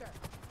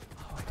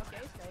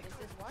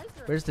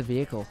 Where's the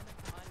vehicle?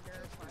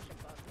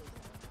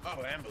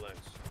 Oh, ambulance.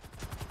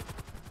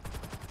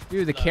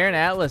 Dude, the Karen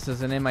Atlas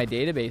isn't in my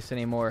database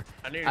anymore.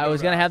 I I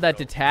was gonna have that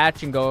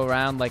detach and go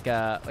around like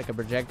a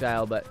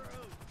projectile, but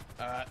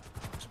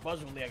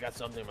Supposedly I got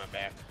something in my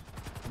back.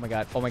 oh my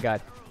god, oh my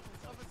god.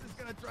 Officer's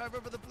gonna drive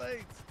over the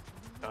blades.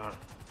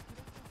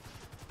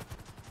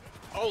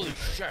 Holy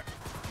shit.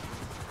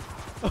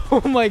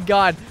 Oh my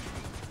god.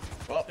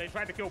 Well, they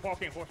tried to kill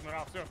parking enforcement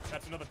officer.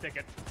 That's another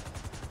ticket.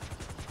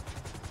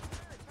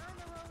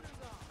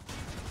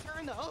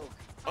 Turn the oak.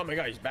 Oh my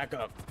god, he's back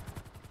up.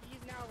 He's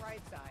now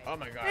right side. Oh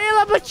my god.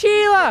 Fila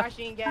Pachila!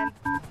 Crashing again.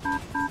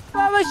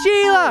 Baba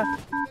Sheila!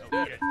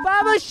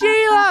 Baba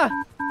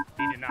Sheila!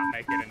 He did not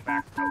make it, in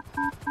fact. Come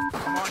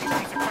on, you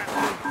piece of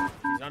crap.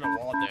 He's on a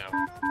wall now.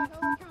 Turn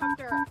off the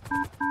helicopter.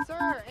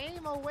 Sir,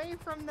 aim away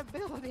from the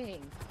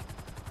building.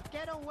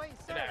 Get away,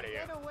 sir. Get out of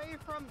here. Get away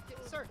from,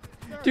 sir.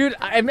 Dude,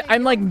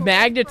 I'm like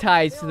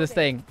magnetized to this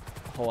thing.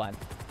 Hold on.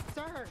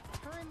 Sir,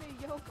 turn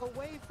the yoke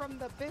away from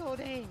the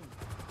building.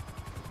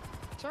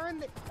 Turn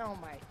the, oh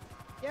my.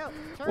 Yo,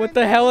 turn What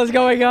the hell is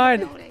going on?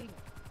 building.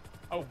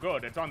 Oh,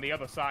 good. It's on the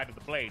other side of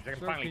the blades. I can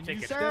Sir, finally can take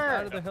you it. step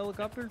out of the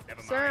helicopter?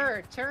 Never mind.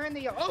 Sir, turn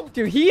the, oh.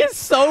 Dude, he is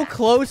so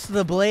close to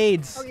the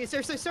blades. Okay,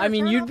 sir, I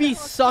mean, turn you'd off be the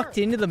sucked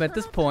into them at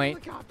this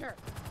point. helicopter.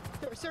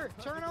 Sir,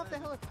 turn off the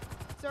helicopter.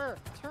 Sir,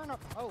 turn off,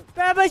 oh.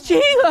 Baba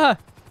Sheila!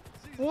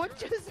 What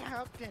just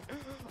happened?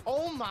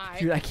 Oh my.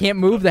 Dude, I can't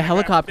move the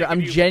helicopter.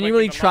 I'm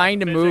genuinely trying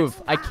to move.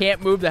 I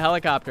can't move the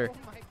helicopter.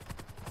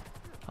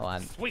 Hold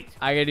on. Sweet.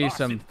 I gotta do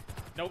Awesome. some.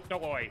 No,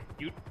 don't worry.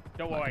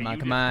 Don't worry. Come on, You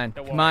come just- on,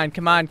 don't come worry. on,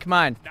 come on, come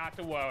on. Not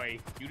to worry.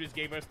 You just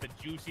gave us the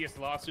juiciest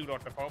lawsuit our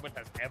department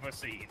has ever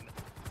seen.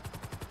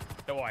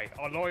 Don't worry.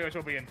 Our lawyers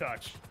will be in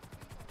touch.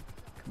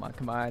 Come on,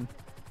 come on.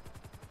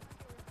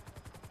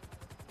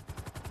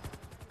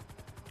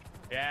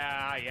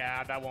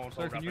 Yeah, that won't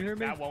Sir, hold can up. you hear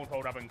me? That won't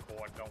hold up in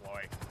court. Don't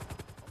worry.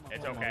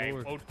 It's Oh, my okay.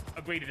 Lord. We'll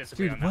agree to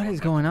disagree Dude, on that. what one, is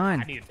but going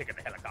on? I need to take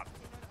the helicopter.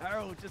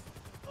 Harold, just,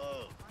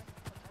 oh.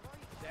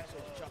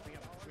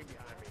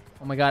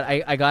 Oh my god,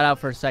 I got out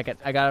for a second.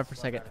 I got out for a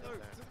second.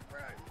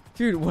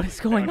 Dude, what is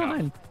going Fair enough.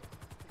 on?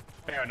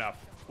 Fair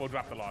enough. We'll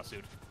drop the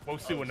lawsuit. We'll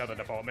sue another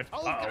department.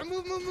 Oh, Uh-oh.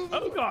 move.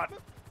 Oh, God.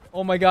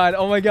 Oh my god,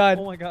 oh my god.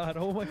 Oh my god,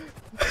 oh my.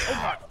 Oh,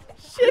 God.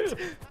 Shit!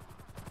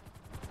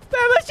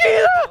 Baba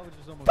Sheila!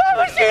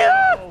 Baba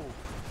Sheila! Oh.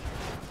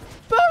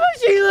 Baba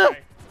Sheila! Okay.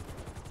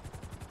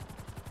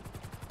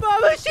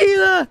 Baba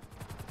Sheila!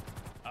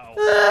 Uh-oh.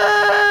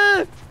 Ah!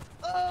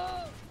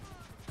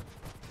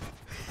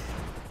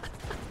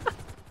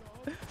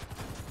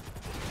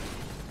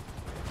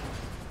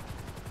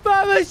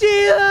 Baba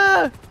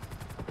Sheila!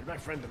 Where's my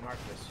friend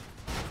Demarcus?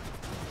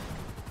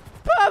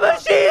 Baba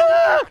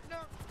Sheila!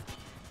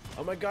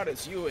 Oh my god,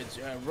 it's you. It's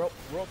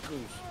Roku's.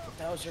 What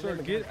the hell's your Sir,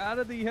 name get again? out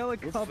of the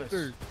helicopter.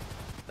 Rufus.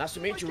 Nice to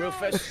meet you,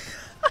 Rufus.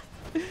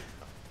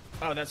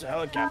 Oh, that's a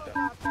helicopter.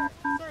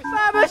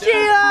 Baba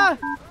Sheila!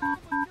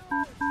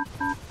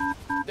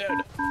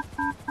 Dude.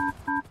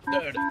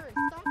 Dude.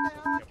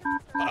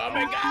 Oh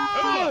my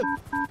god!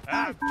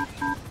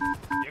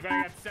 You're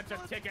gonna get such a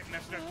ticket,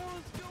 mister.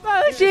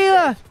 Baba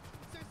Sheila!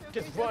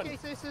 Just run. Okay,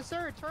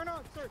 sir, turn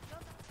on, sir.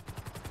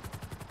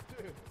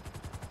 Dude.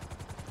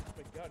 Oh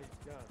my god,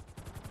 he's gone.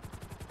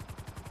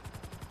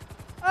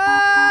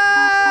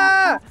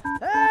 Ah!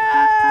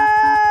 Ah!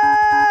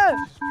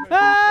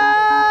 Ah!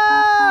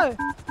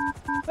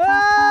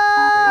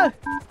 Ah!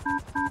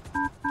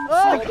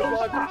 Oh!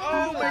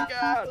 Oh my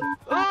god!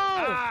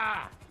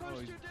 Ah!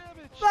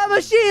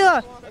 Baba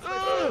Sheila!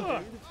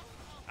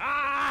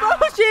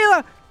 Baba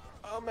Sheila!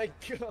 Oh my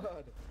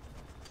god!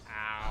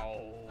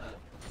 Ow.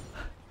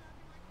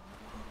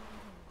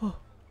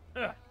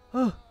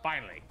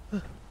 Finally.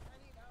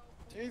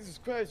 Jesus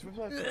Christ, where's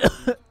my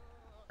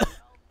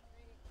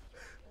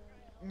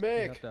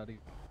Mick?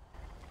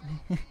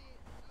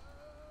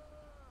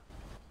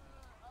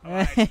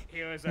 Alright,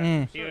 here's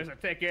a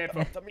ticket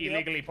for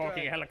illegally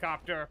parking a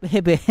helicopter,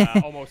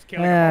 almost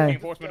killing a law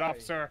enforcement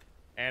officer,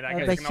 and I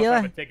guess you can also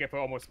have a ticket for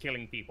almost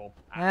killing people.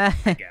 I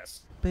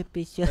guess.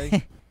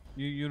 Hey,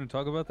 you want to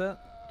talk about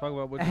that? Talk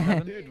about what just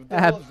happened? Dude, what the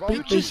hell is wrong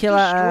with you? Destroyed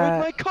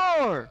my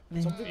car!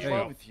 Something's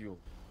wrong with you.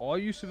 All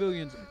you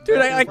civilians. Dude,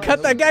 I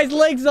cut that guy's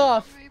legs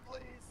off.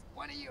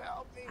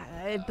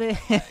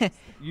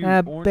 You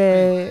orange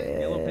pants,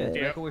 yellow pants,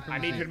 Yeah, back away from I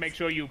the need you scene. to make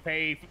sure you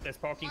pay for this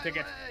parking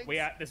ticket.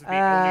 This is the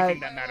only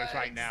thing that matters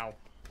right now.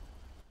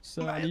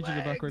 So I need you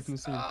to back away from the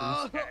scene,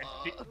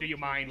 please. Do you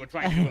mind? We're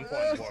trying to do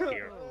important work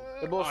here.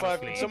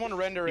 Honestly, Someone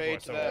render people are aid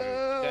to so that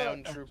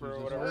rude. down trooper or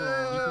whatever. You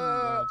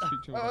can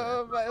speak to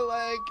him. My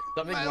leg!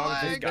 Something's wrong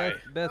with this guy.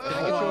 Beth, can I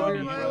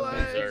get you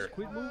over here?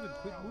 Quit moving,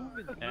 quit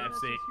moving.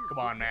 That's it. Come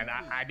on, man.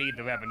 I need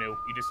the revenue.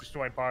 You just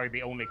destroyed probably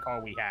the only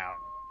car we have.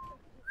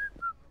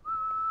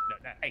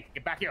 No, hey,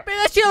 get back here.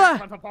 Baba Sheila!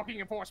 Run from parking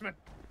enforcement.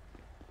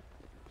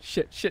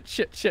 Shit.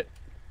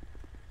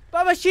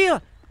 Baba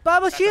Sheila!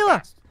 Baba That's Sheila!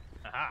 fast.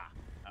 Aha.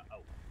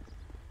 Uh-oh.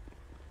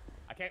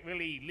 I can't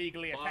really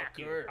legally attack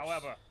you, curse.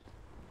 however.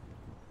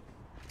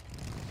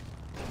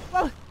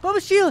 Baba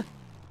Sheila!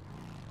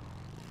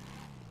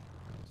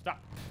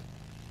 Stop.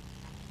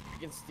 You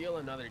can steal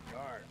another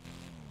car.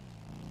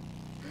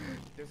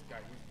 This guy,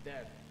 he's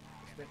dead.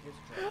 Expect his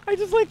truck. I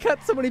just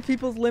cut so many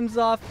people's limbs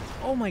off.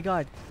 Oh my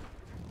god.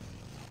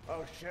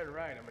 Oh shit,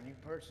 right, I'm a new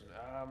person.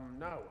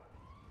 No.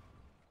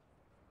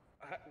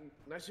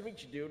 Nice to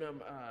meet you, dude.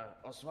 I'm,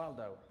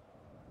 Osvaldo.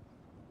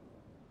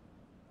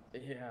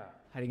 Yeah.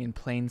 Hiding in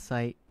plain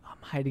sight.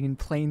 I'm hiding in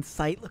plain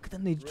sight. Look at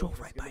them, they drove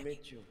right by me.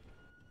 Meet you.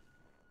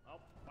 Oh,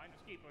 find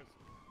the keepers.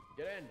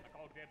 Get in. I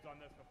called dibs on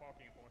this for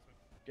parking enforcement.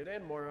 Get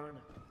in, moron.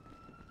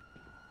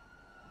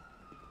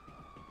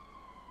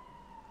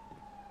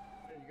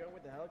 Are you going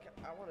with the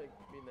helicopter? I want to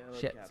be in the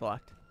helicopter. Shit, it's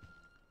locked.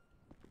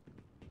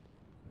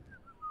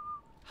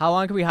 How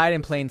long can we hide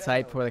in plain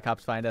sight before the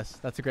cops find us?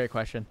 That's a great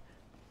question.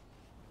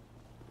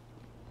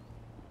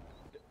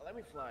 Let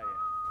me fly.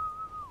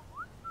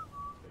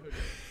 Dude, let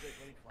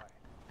me fly.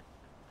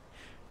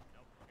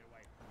 Nope, get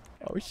away.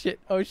 Oh shit,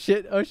 oh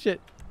shit, oh shit.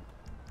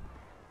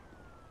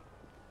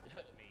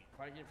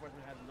 Parking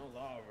enforcement has no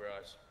law over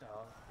us.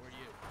 Who are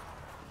you?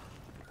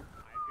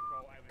 I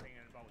control everything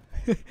in both.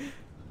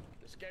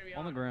 Just get me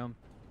On the ground.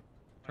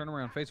 Turn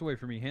around, face away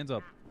from me, hands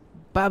up.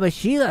 Baba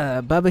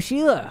Sheila, Baba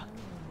Sheila.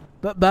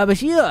 Baba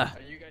Sheila.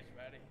 Are you guys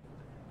ready?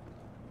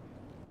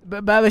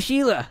 Baba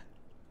Sheila.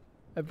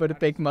 I put a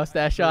fake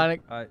mustache on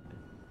it.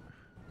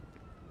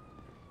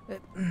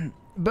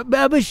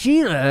 Baba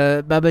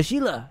Sheila, Baba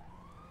Sheila.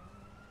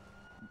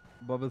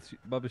 Baba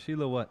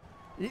Sheila what?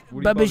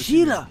 Baba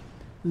Sheila.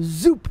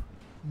 Zoop.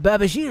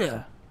 Baba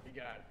Sheila. You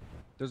got it.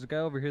 There's a guy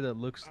over here that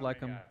looks like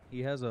him.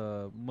 He has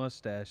a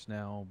mustache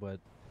now,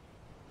 but...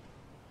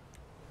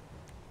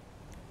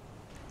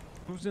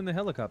 Who's in the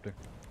helicopter?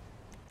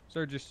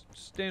 Sir, just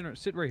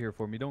sit right here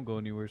for me. Don't go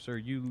anywhere, sir.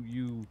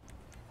 You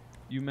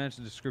match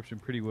the description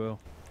pretty well.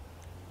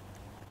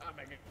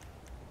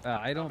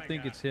 I don't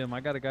think it's him.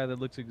 I got a guy that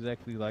looks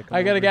exactly like him.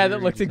 I got a over guy here. that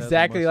He looks just has a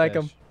exactly like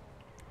him. mustache.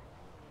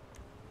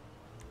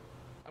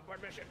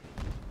 Abort mission.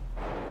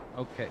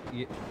 Okay,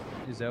 yeah.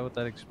 Is that what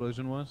that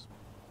explosion was?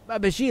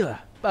 Baba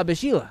Sheila, Baba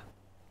Sheila.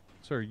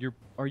 Sir,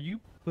 are you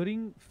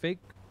putting fake...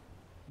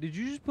 Did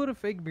you just put a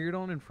fake beard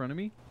on in front of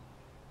me?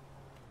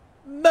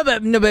 Baba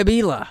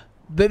Babila.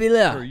 Sir, are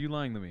Babila. you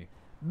lying to me?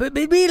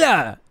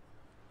 Babila.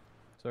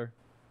 Sir,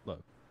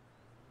 look.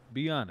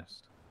 Be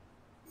honest.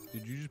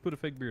 Did you just put a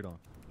fake beard on?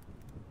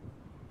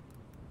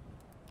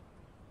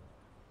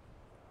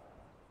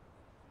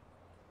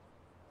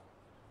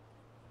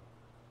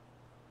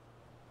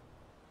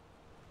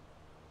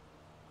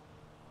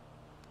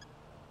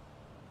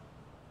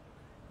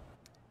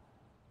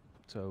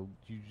 So,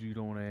 you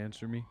don't want to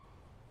answer me?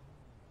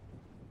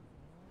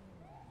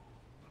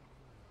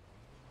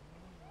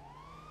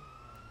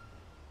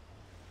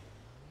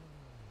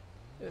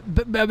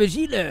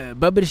 Babashila,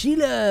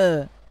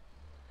 Babashila,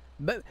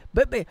 Boo,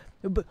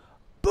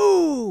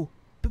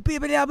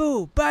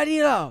 Boo,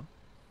 Badila.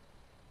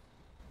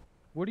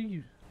 What are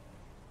you?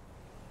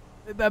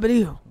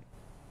 Babadil.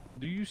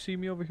 Do you see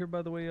me over here,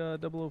 by the way,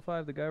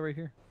 005, the guy right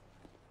here?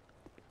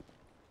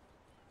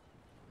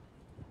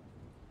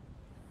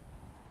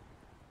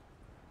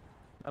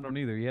 I don't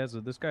either.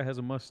 This guy has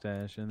a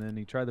mustache, and then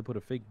he tried to put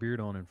a fake beard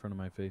on in front of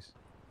my face.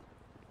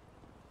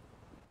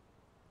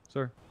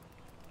 Sir,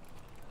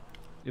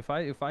 if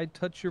I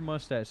touch your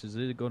mustache, is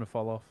it going to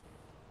fall off?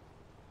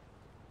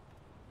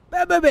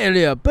 What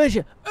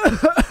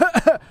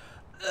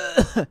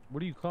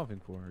are you coughing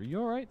for? Are you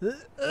all right?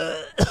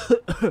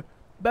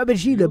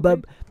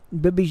 Babashila,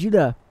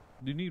 Babashila.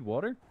 Do you need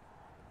water?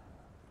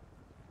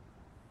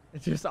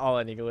 It's just all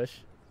in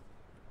English.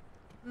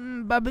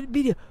 Come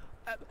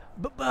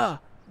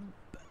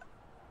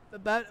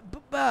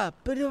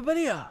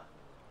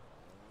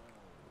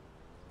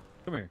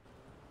here.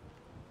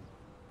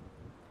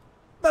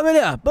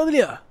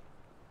 Bablia.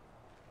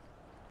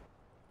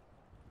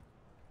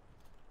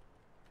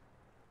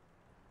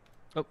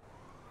 Oh.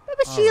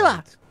 Babashila.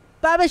 Right.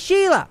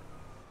 Babashila.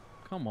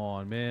 Come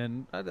on,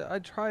 man. I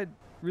tried.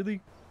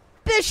 Really?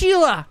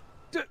 Babashila.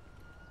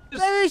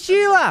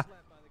 Babashila.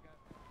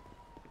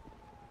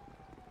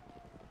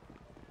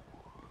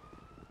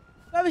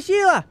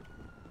 Babashila.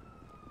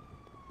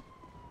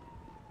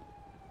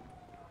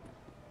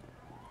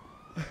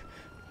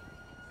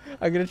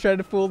 I'm gonna try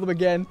to fool them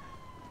again.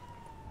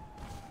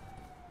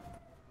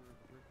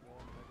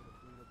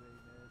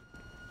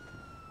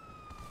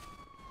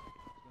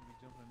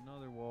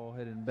 Another wall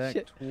heading back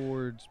Shit.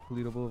 towards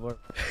Polito Boulevard.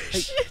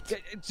 Hey,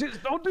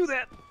 just don't do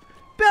that.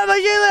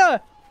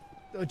 Babashila.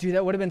 Oh, dude,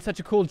 that would have been such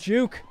a cool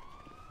juke.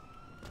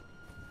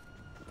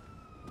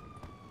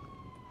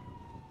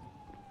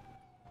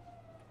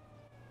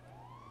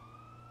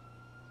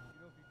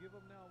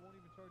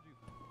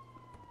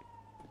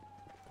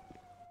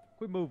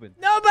 Quit moving.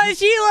 Nobody,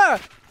 Sheila!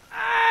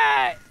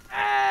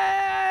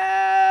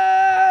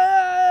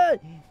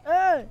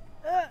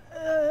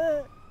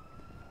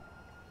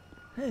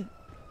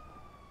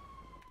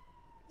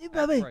 You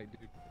That's baby. right,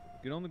 dude.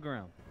 Get on the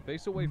ground.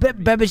 Face away from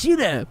me.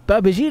 Babashila!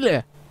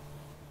 Babashila!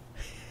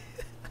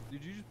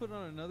 Did you just put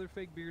on another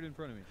fake beard in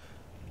front of me?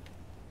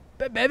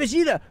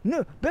 Babashila!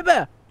 No!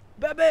 Baba!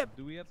 Baba!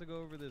 Do we have to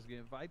go over this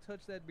again? If I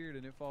touch that beard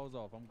and it falls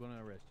off, I'm going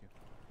to arrest you.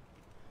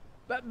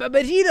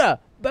 Babashila!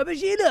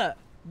 Babashila!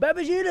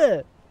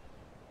 Babashila!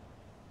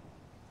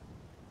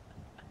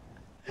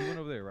 He went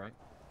over there, right?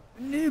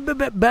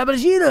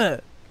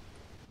 Babashila!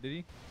 Did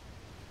he?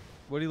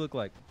 What did he look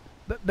like?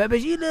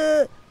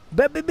 Babashila!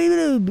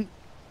 Babashila!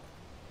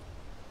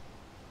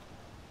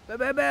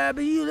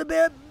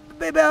 Babashila!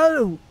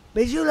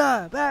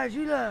 Babashila!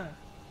 Babashila!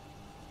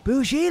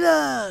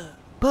 Bushila!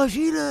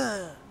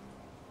 Bushila!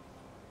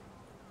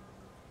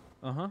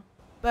 Uh-huh.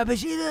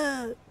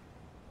 Babashila!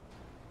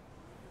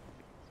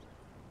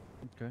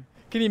 Okay.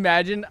 Can you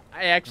imagine?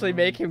 I actually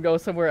make him go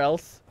somewhere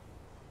else.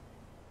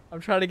 I'm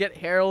trying to get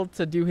Harold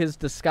to do his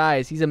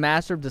disguise. He's a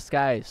master of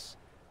disguise.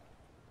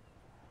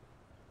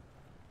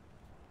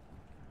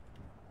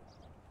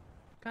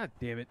 God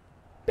damn it.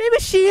 Baby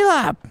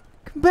Sheila!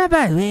 Bye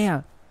bye,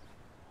 man.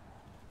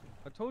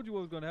 I told you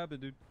what was going to happen,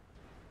 dude.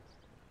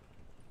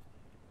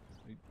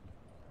 Hey,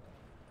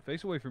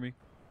 face away from me.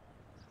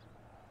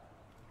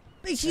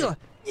 Baby Sheila!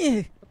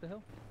 What the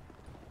hell?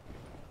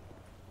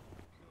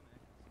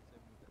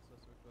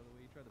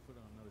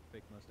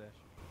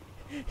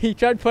 He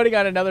tried putting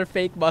on another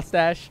fake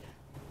mustache,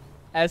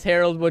 as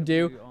Harold would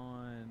do.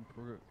 On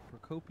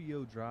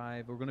Procopio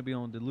Drive. We're going to be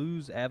on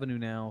Deleuze Avenue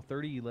now.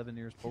 3011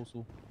 nearest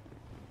Postal.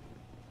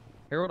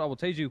 Harold, I will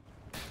tase you.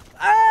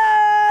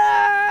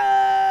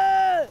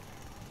 Ah!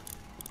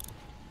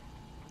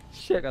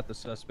 Shit. I got the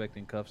suspect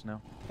in cuffs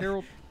now.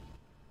 Harold.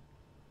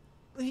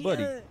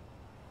 Buddy.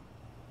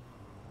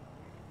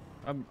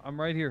 I'm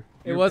right here.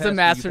 It was a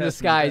master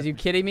disguise. You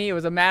kidding me? It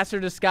was a master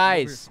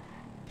disguise.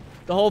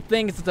 The whole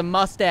thing is it's a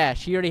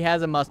mustache. He already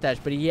has a mustache,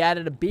 but he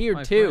added a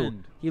beard too.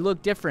 Friend. He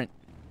looked different.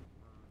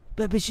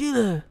 Baby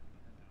Sheila.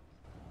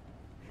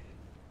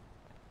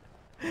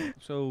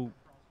 So.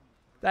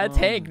 That's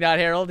Hank, not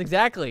Harold.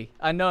 Exactly.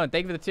 Unknown.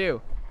 Thank you for the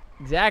 2.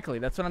 Exactly.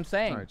 That's what I'm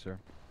saying. All right, sir.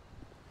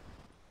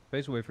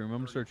 Face away from him. I'm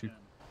going to search you.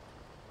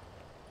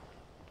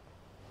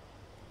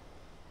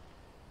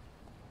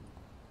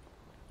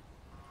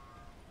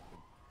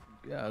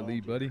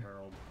 Golly, buddy.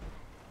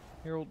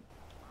 Harold.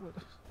 What?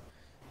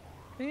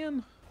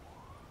 Man.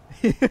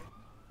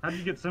 How'd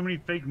you get so many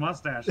fake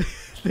mustaches?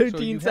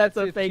 13 sets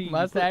of fake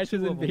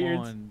mustaches and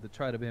beards. To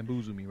try to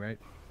bamboozle me, right?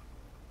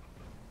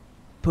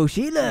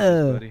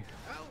 Poshila. Buddy.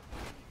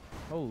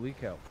 Holy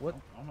cow. What?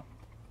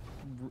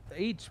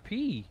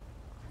 HP.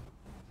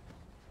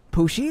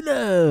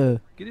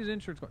 Poshila. Get his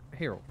insurance card.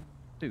 Harold.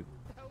 Dude.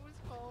 That was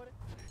called a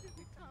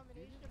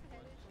combination of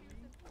head issues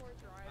and poor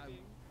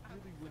driving. I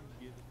really wouldn't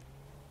give it.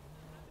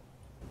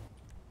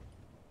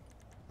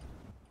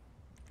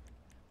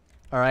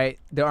 All right.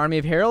 The Army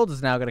of Harold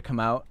is now going to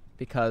come out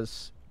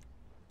because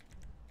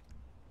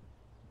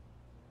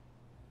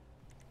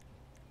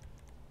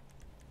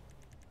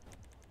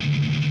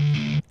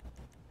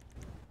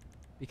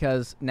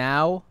Because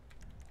now...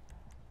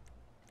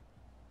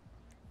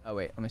 Oh,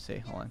 wait. Let me see.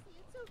 Hold on.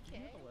 It's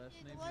okay.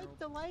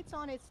 The lights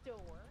on it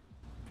still work.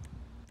 The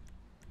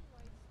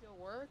lights still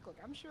work. Look,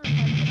 I'm sure if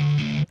I get on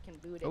it, I can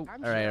boot it. Oh,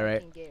 I'm all right, sure all I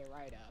right. can get it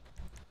right up.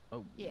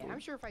 Oh. Yeah, I'm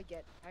sure if I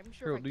get... I'm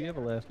sure Harold, if I do you get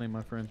have a last name,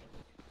 my friend?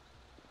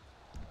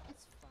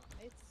 It's fine.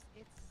 It's...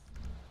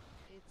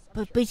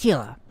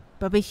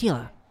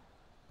 Babashila.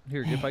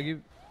 Here, if I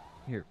give...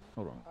 Here,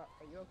 hold on. Are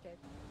you okay?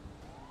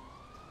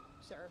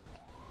 Sir?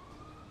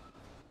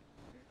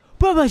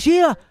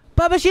 Babashila!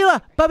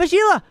 Babashila!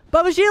 Babashila!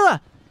 Babashila!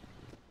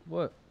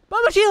 What?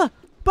 Babashila!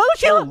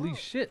 Babashila! Holy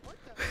shit!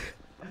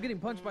 I'm getting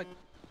punched by...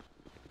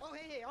 Oh,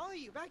 hey, all of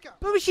you, back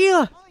up!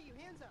 Babashila! All of you,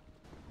 hands up!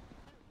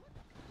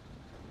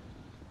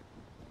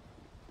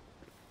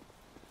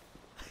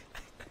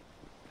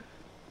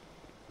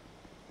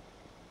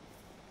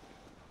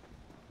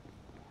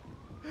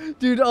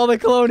 Dude, all the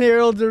clone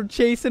heralds are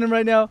chasing him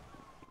right now. Yo,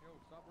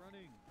 stop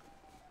running.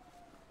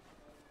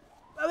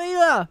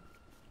 Babashila!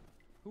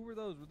 Who were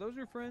those? Were those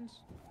your friends?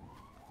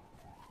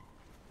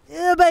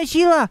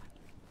 Babashila!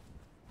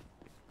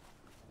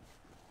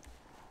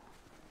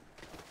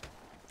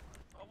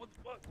 Oh, what the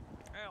fuck?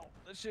 Ow,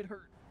 that shit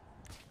hurt.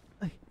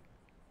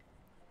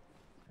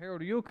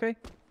 Harold, are you okay?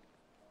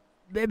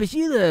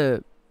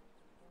 Babashila!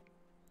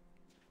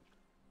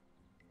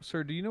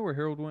 Sir, do you know where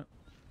Harold went?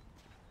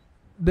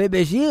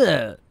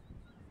 Babashila!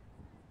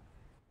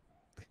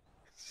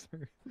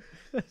 Sir,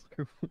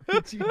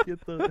 where'd you get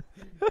the...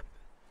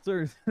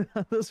 Sir,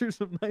 those are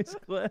some nice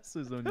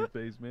glasses on your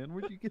face, man.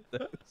 Where'd you get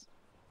those?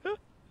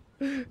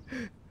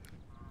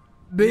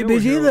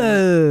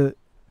 Babashila!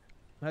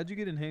 How'd you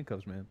get in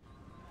handcuffs, man?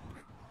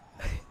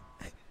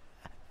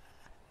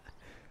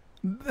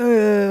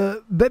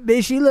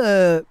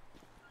 Babashila!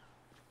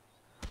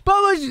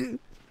 Babashila!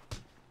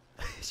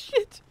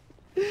 Shit!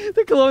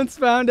 The clones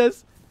found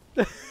us.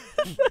 More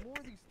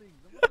of these things.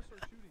 I'm gonna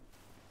start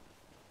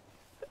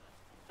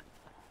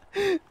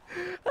shooting.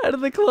 How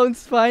did the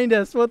clones find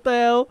us? What the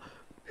hell?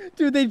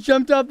 Dude, they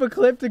jumped off a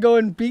cliff to go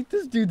and beat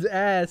this dude's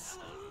ass.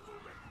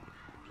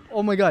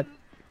 Oh my god.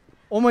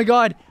 Oh my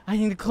god. I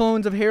think the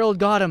clones of Harold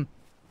got him.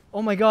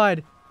 Oh my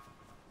god.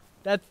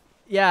 That's...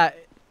 Yeah.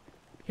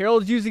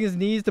 Harold's using his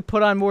knees to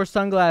put on more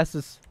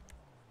sunglasses.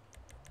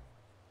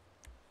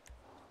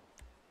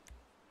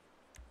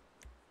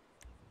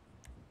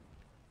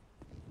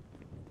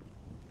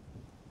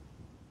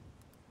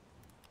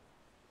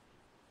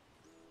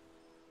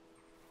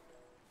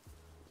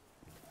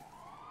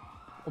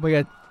 Oh my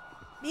god.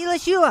 Mila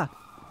Shua!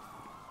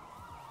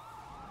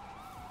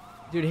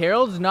 Dude,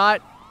 Harold's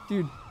not...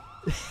 Dude.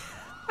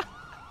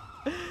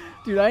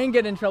 Dude, I ain't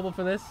getting in trouble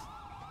for this.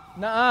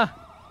 Nuh-uh.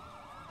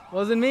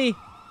 Wasn't me.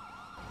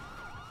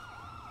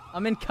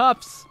 I'm in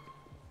cuffs.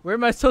 Where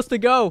am I supposed to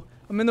go?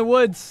 I'm in the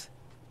woods.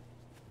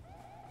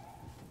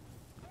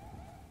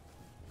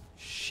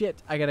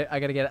 Shit. I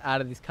gotta get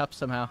out of these cuffs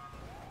somehow.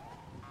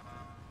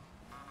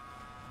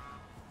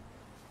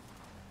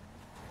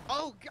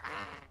 Oh, God!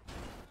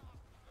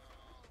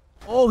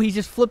 Oh, he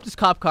just flipped his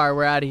cop car.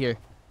 We're out of here.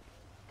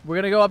 We're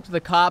gonna go up to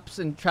the cops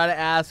and try to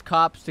ask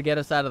cops to get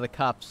us out of the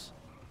cuffs.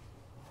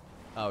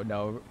 Oh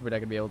no, we're not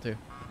gonna be able to.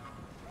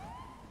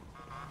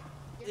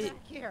 Get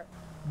back here.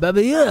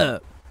 Baby, yeah.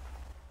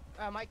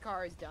 My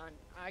car is done.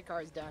 My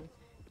car is done.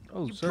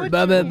 Oh, You sorry. put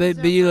your hands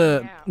up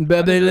right now.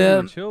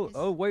 Baby, Chill.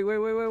 Oh,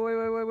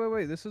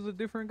 wait. This is a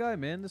different guy,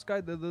 man. This guy,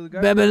 the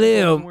guy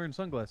Baby, wasn't wearing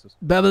sunglasses.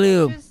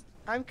 Baby,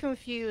 I'm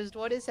confused.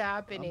 What is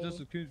happening? I'm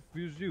just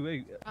confused you. Hey,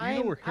 you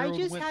know where I Harold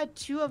just went? had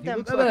two of He them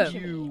looks punch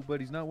like me. you,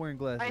 but he's not wearing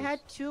glasses. I had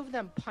two of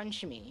them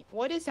punch me.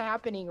 What is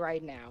happening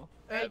right now?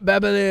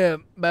 Baby,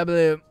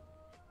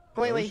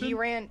 Wait, he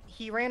ran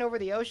over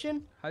the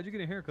ocean? How'd you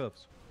get in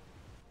handcuffs?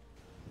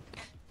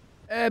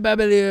 All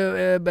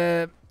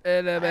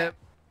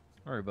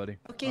right, buddy.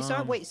 Okay,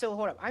 so wait, so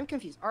hold up. I'm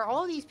confused. Are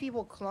all these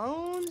people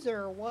clones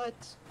or what?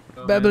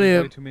 Oh, man,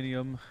 there's way too many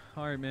of them.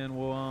 All right, man.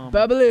 Well,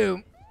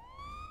 Babaloo.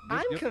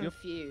 I'm yep.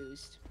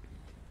 confused.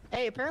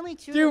 Hey, apparently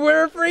two. Dude,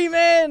 we're a free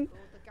man.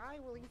 The guy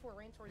we're looking for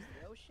ran towards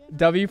the ocean.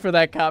 W for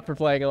that cop for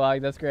playing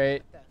along. That's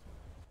great. Okay,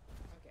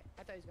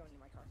 I thought he was going into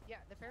my car. Yeah,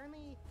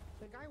 apparently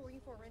the guy we're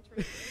looking for ran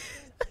towards the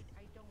ocean.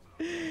 I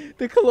don't.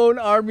 The clone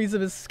armies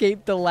have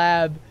escaped the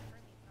lab.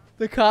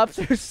 The cops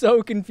are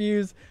so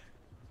confused.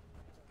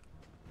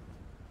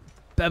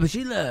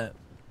 Babashila.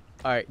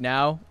 All right,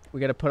 now we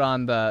gotta put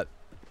on the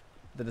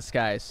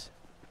disguise.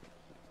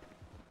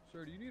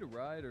 Sir, do you need a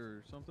ride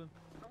or something?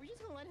 Are we just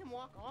gonna let him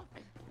walk off?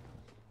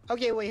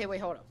 Okay, wait,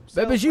 hold up.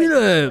 So,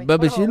 Babashila,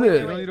 Babashila.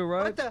 You don't need a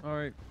ride? All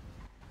right.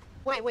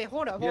 Wait,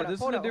 hold up. Yeah,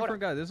 this is a different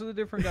guy. This is a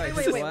different guy.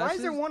 Wait. Why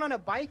is there one on a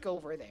bike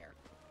over there?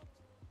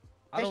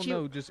 I don't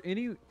know. Just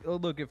any. Oh,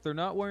 look, if they're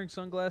not wearing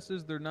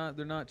sunglasses, they're not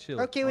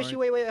chill. Okay, wait,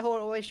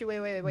 hold on. Wait.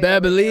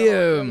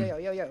 Babalium.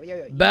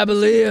 Yo.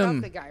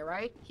 Babalium. The guy,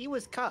 right? He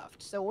was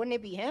cuffed, so wouldn't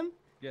it be him?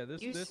 Yeah,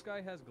 this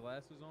guy has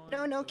glasses on.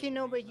 No,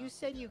 but you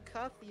said you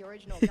cuffed the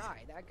original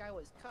guy. That guy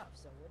was cuffed,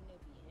 so wouldn't it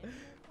be him?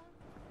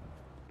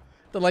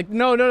 They're like,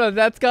 no,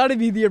 that's gotta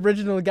be the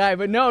original guy.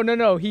 But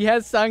no, he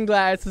has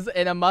sunglasses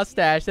and a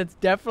mustache. That's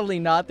definitely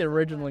not the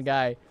original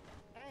guy.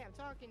 Hey, I'm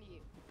talking to you.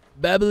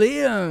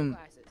 Babalium.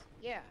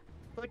 Yeah.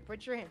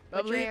 Put your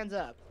hands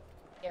up.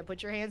 Yeah,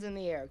 put your hands in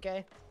the air,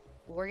 okay?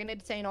 We're gonna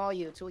detain all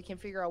you until we can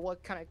figure out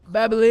what kind of.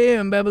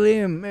 Babalium.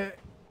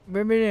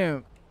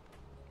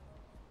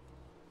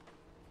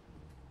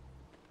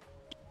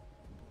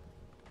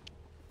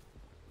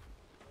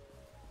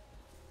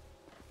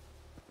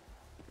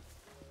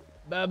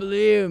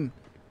 Babalium.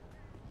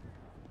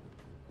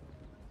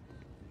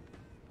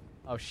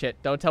 Oh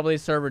shit, don't tell me the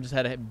server just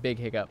had a big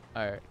hiccup.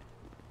 Alright.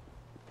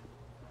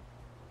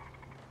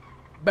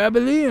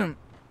 Babalium.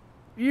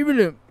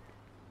 Babalium.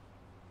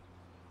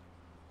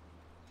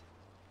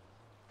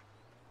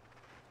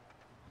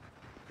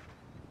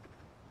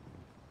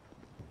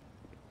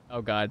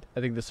 Oh god, I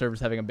think the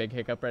server's having a big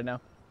hiccup right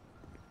now.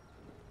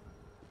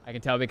 I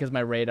can tell because my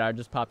radar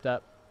just popped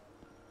up.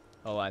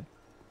 Hold on.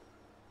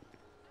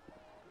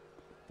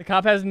 The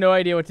cop has no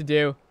idea what to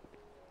do.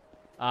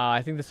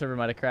 I think the server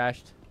might have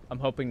crashed. I'm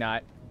hoping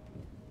not.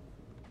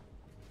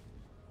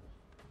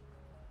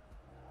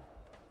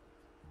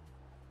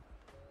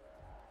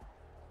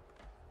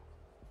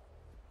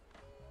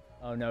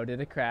 Oh no, did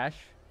it crash?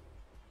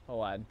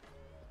 Hold on.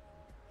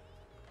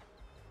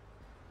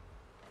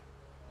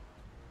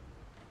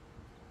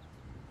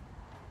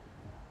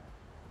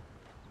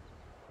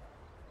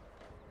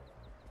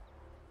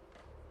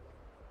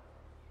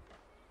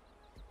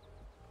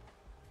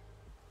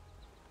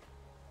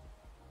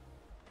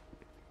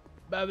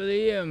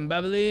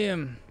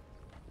 Babalium.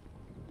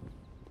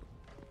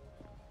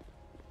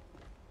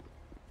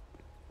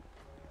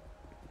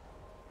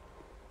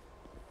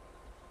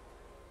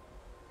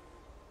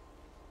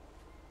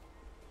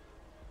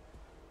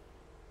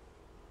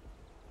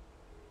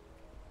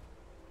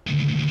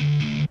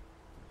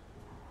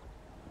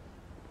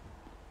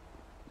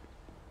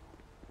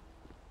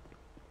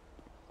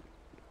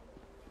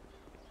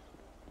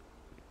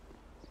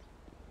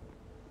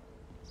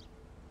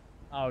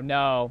 Oh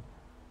no.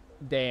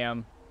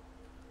 Damn.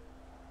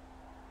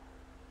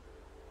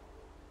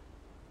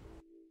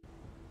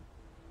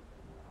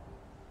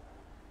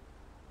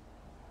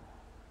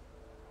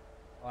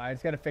 Oh, I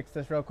just gotta fix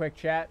this real quick,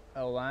 chat.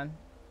 Hold on.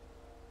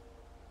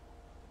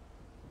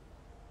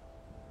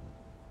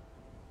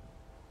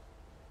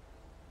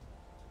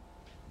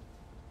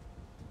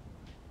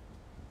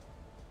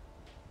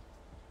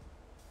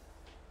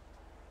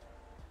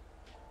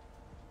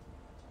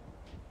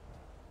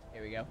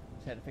 Here we go.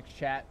 Just had to fix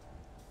chat.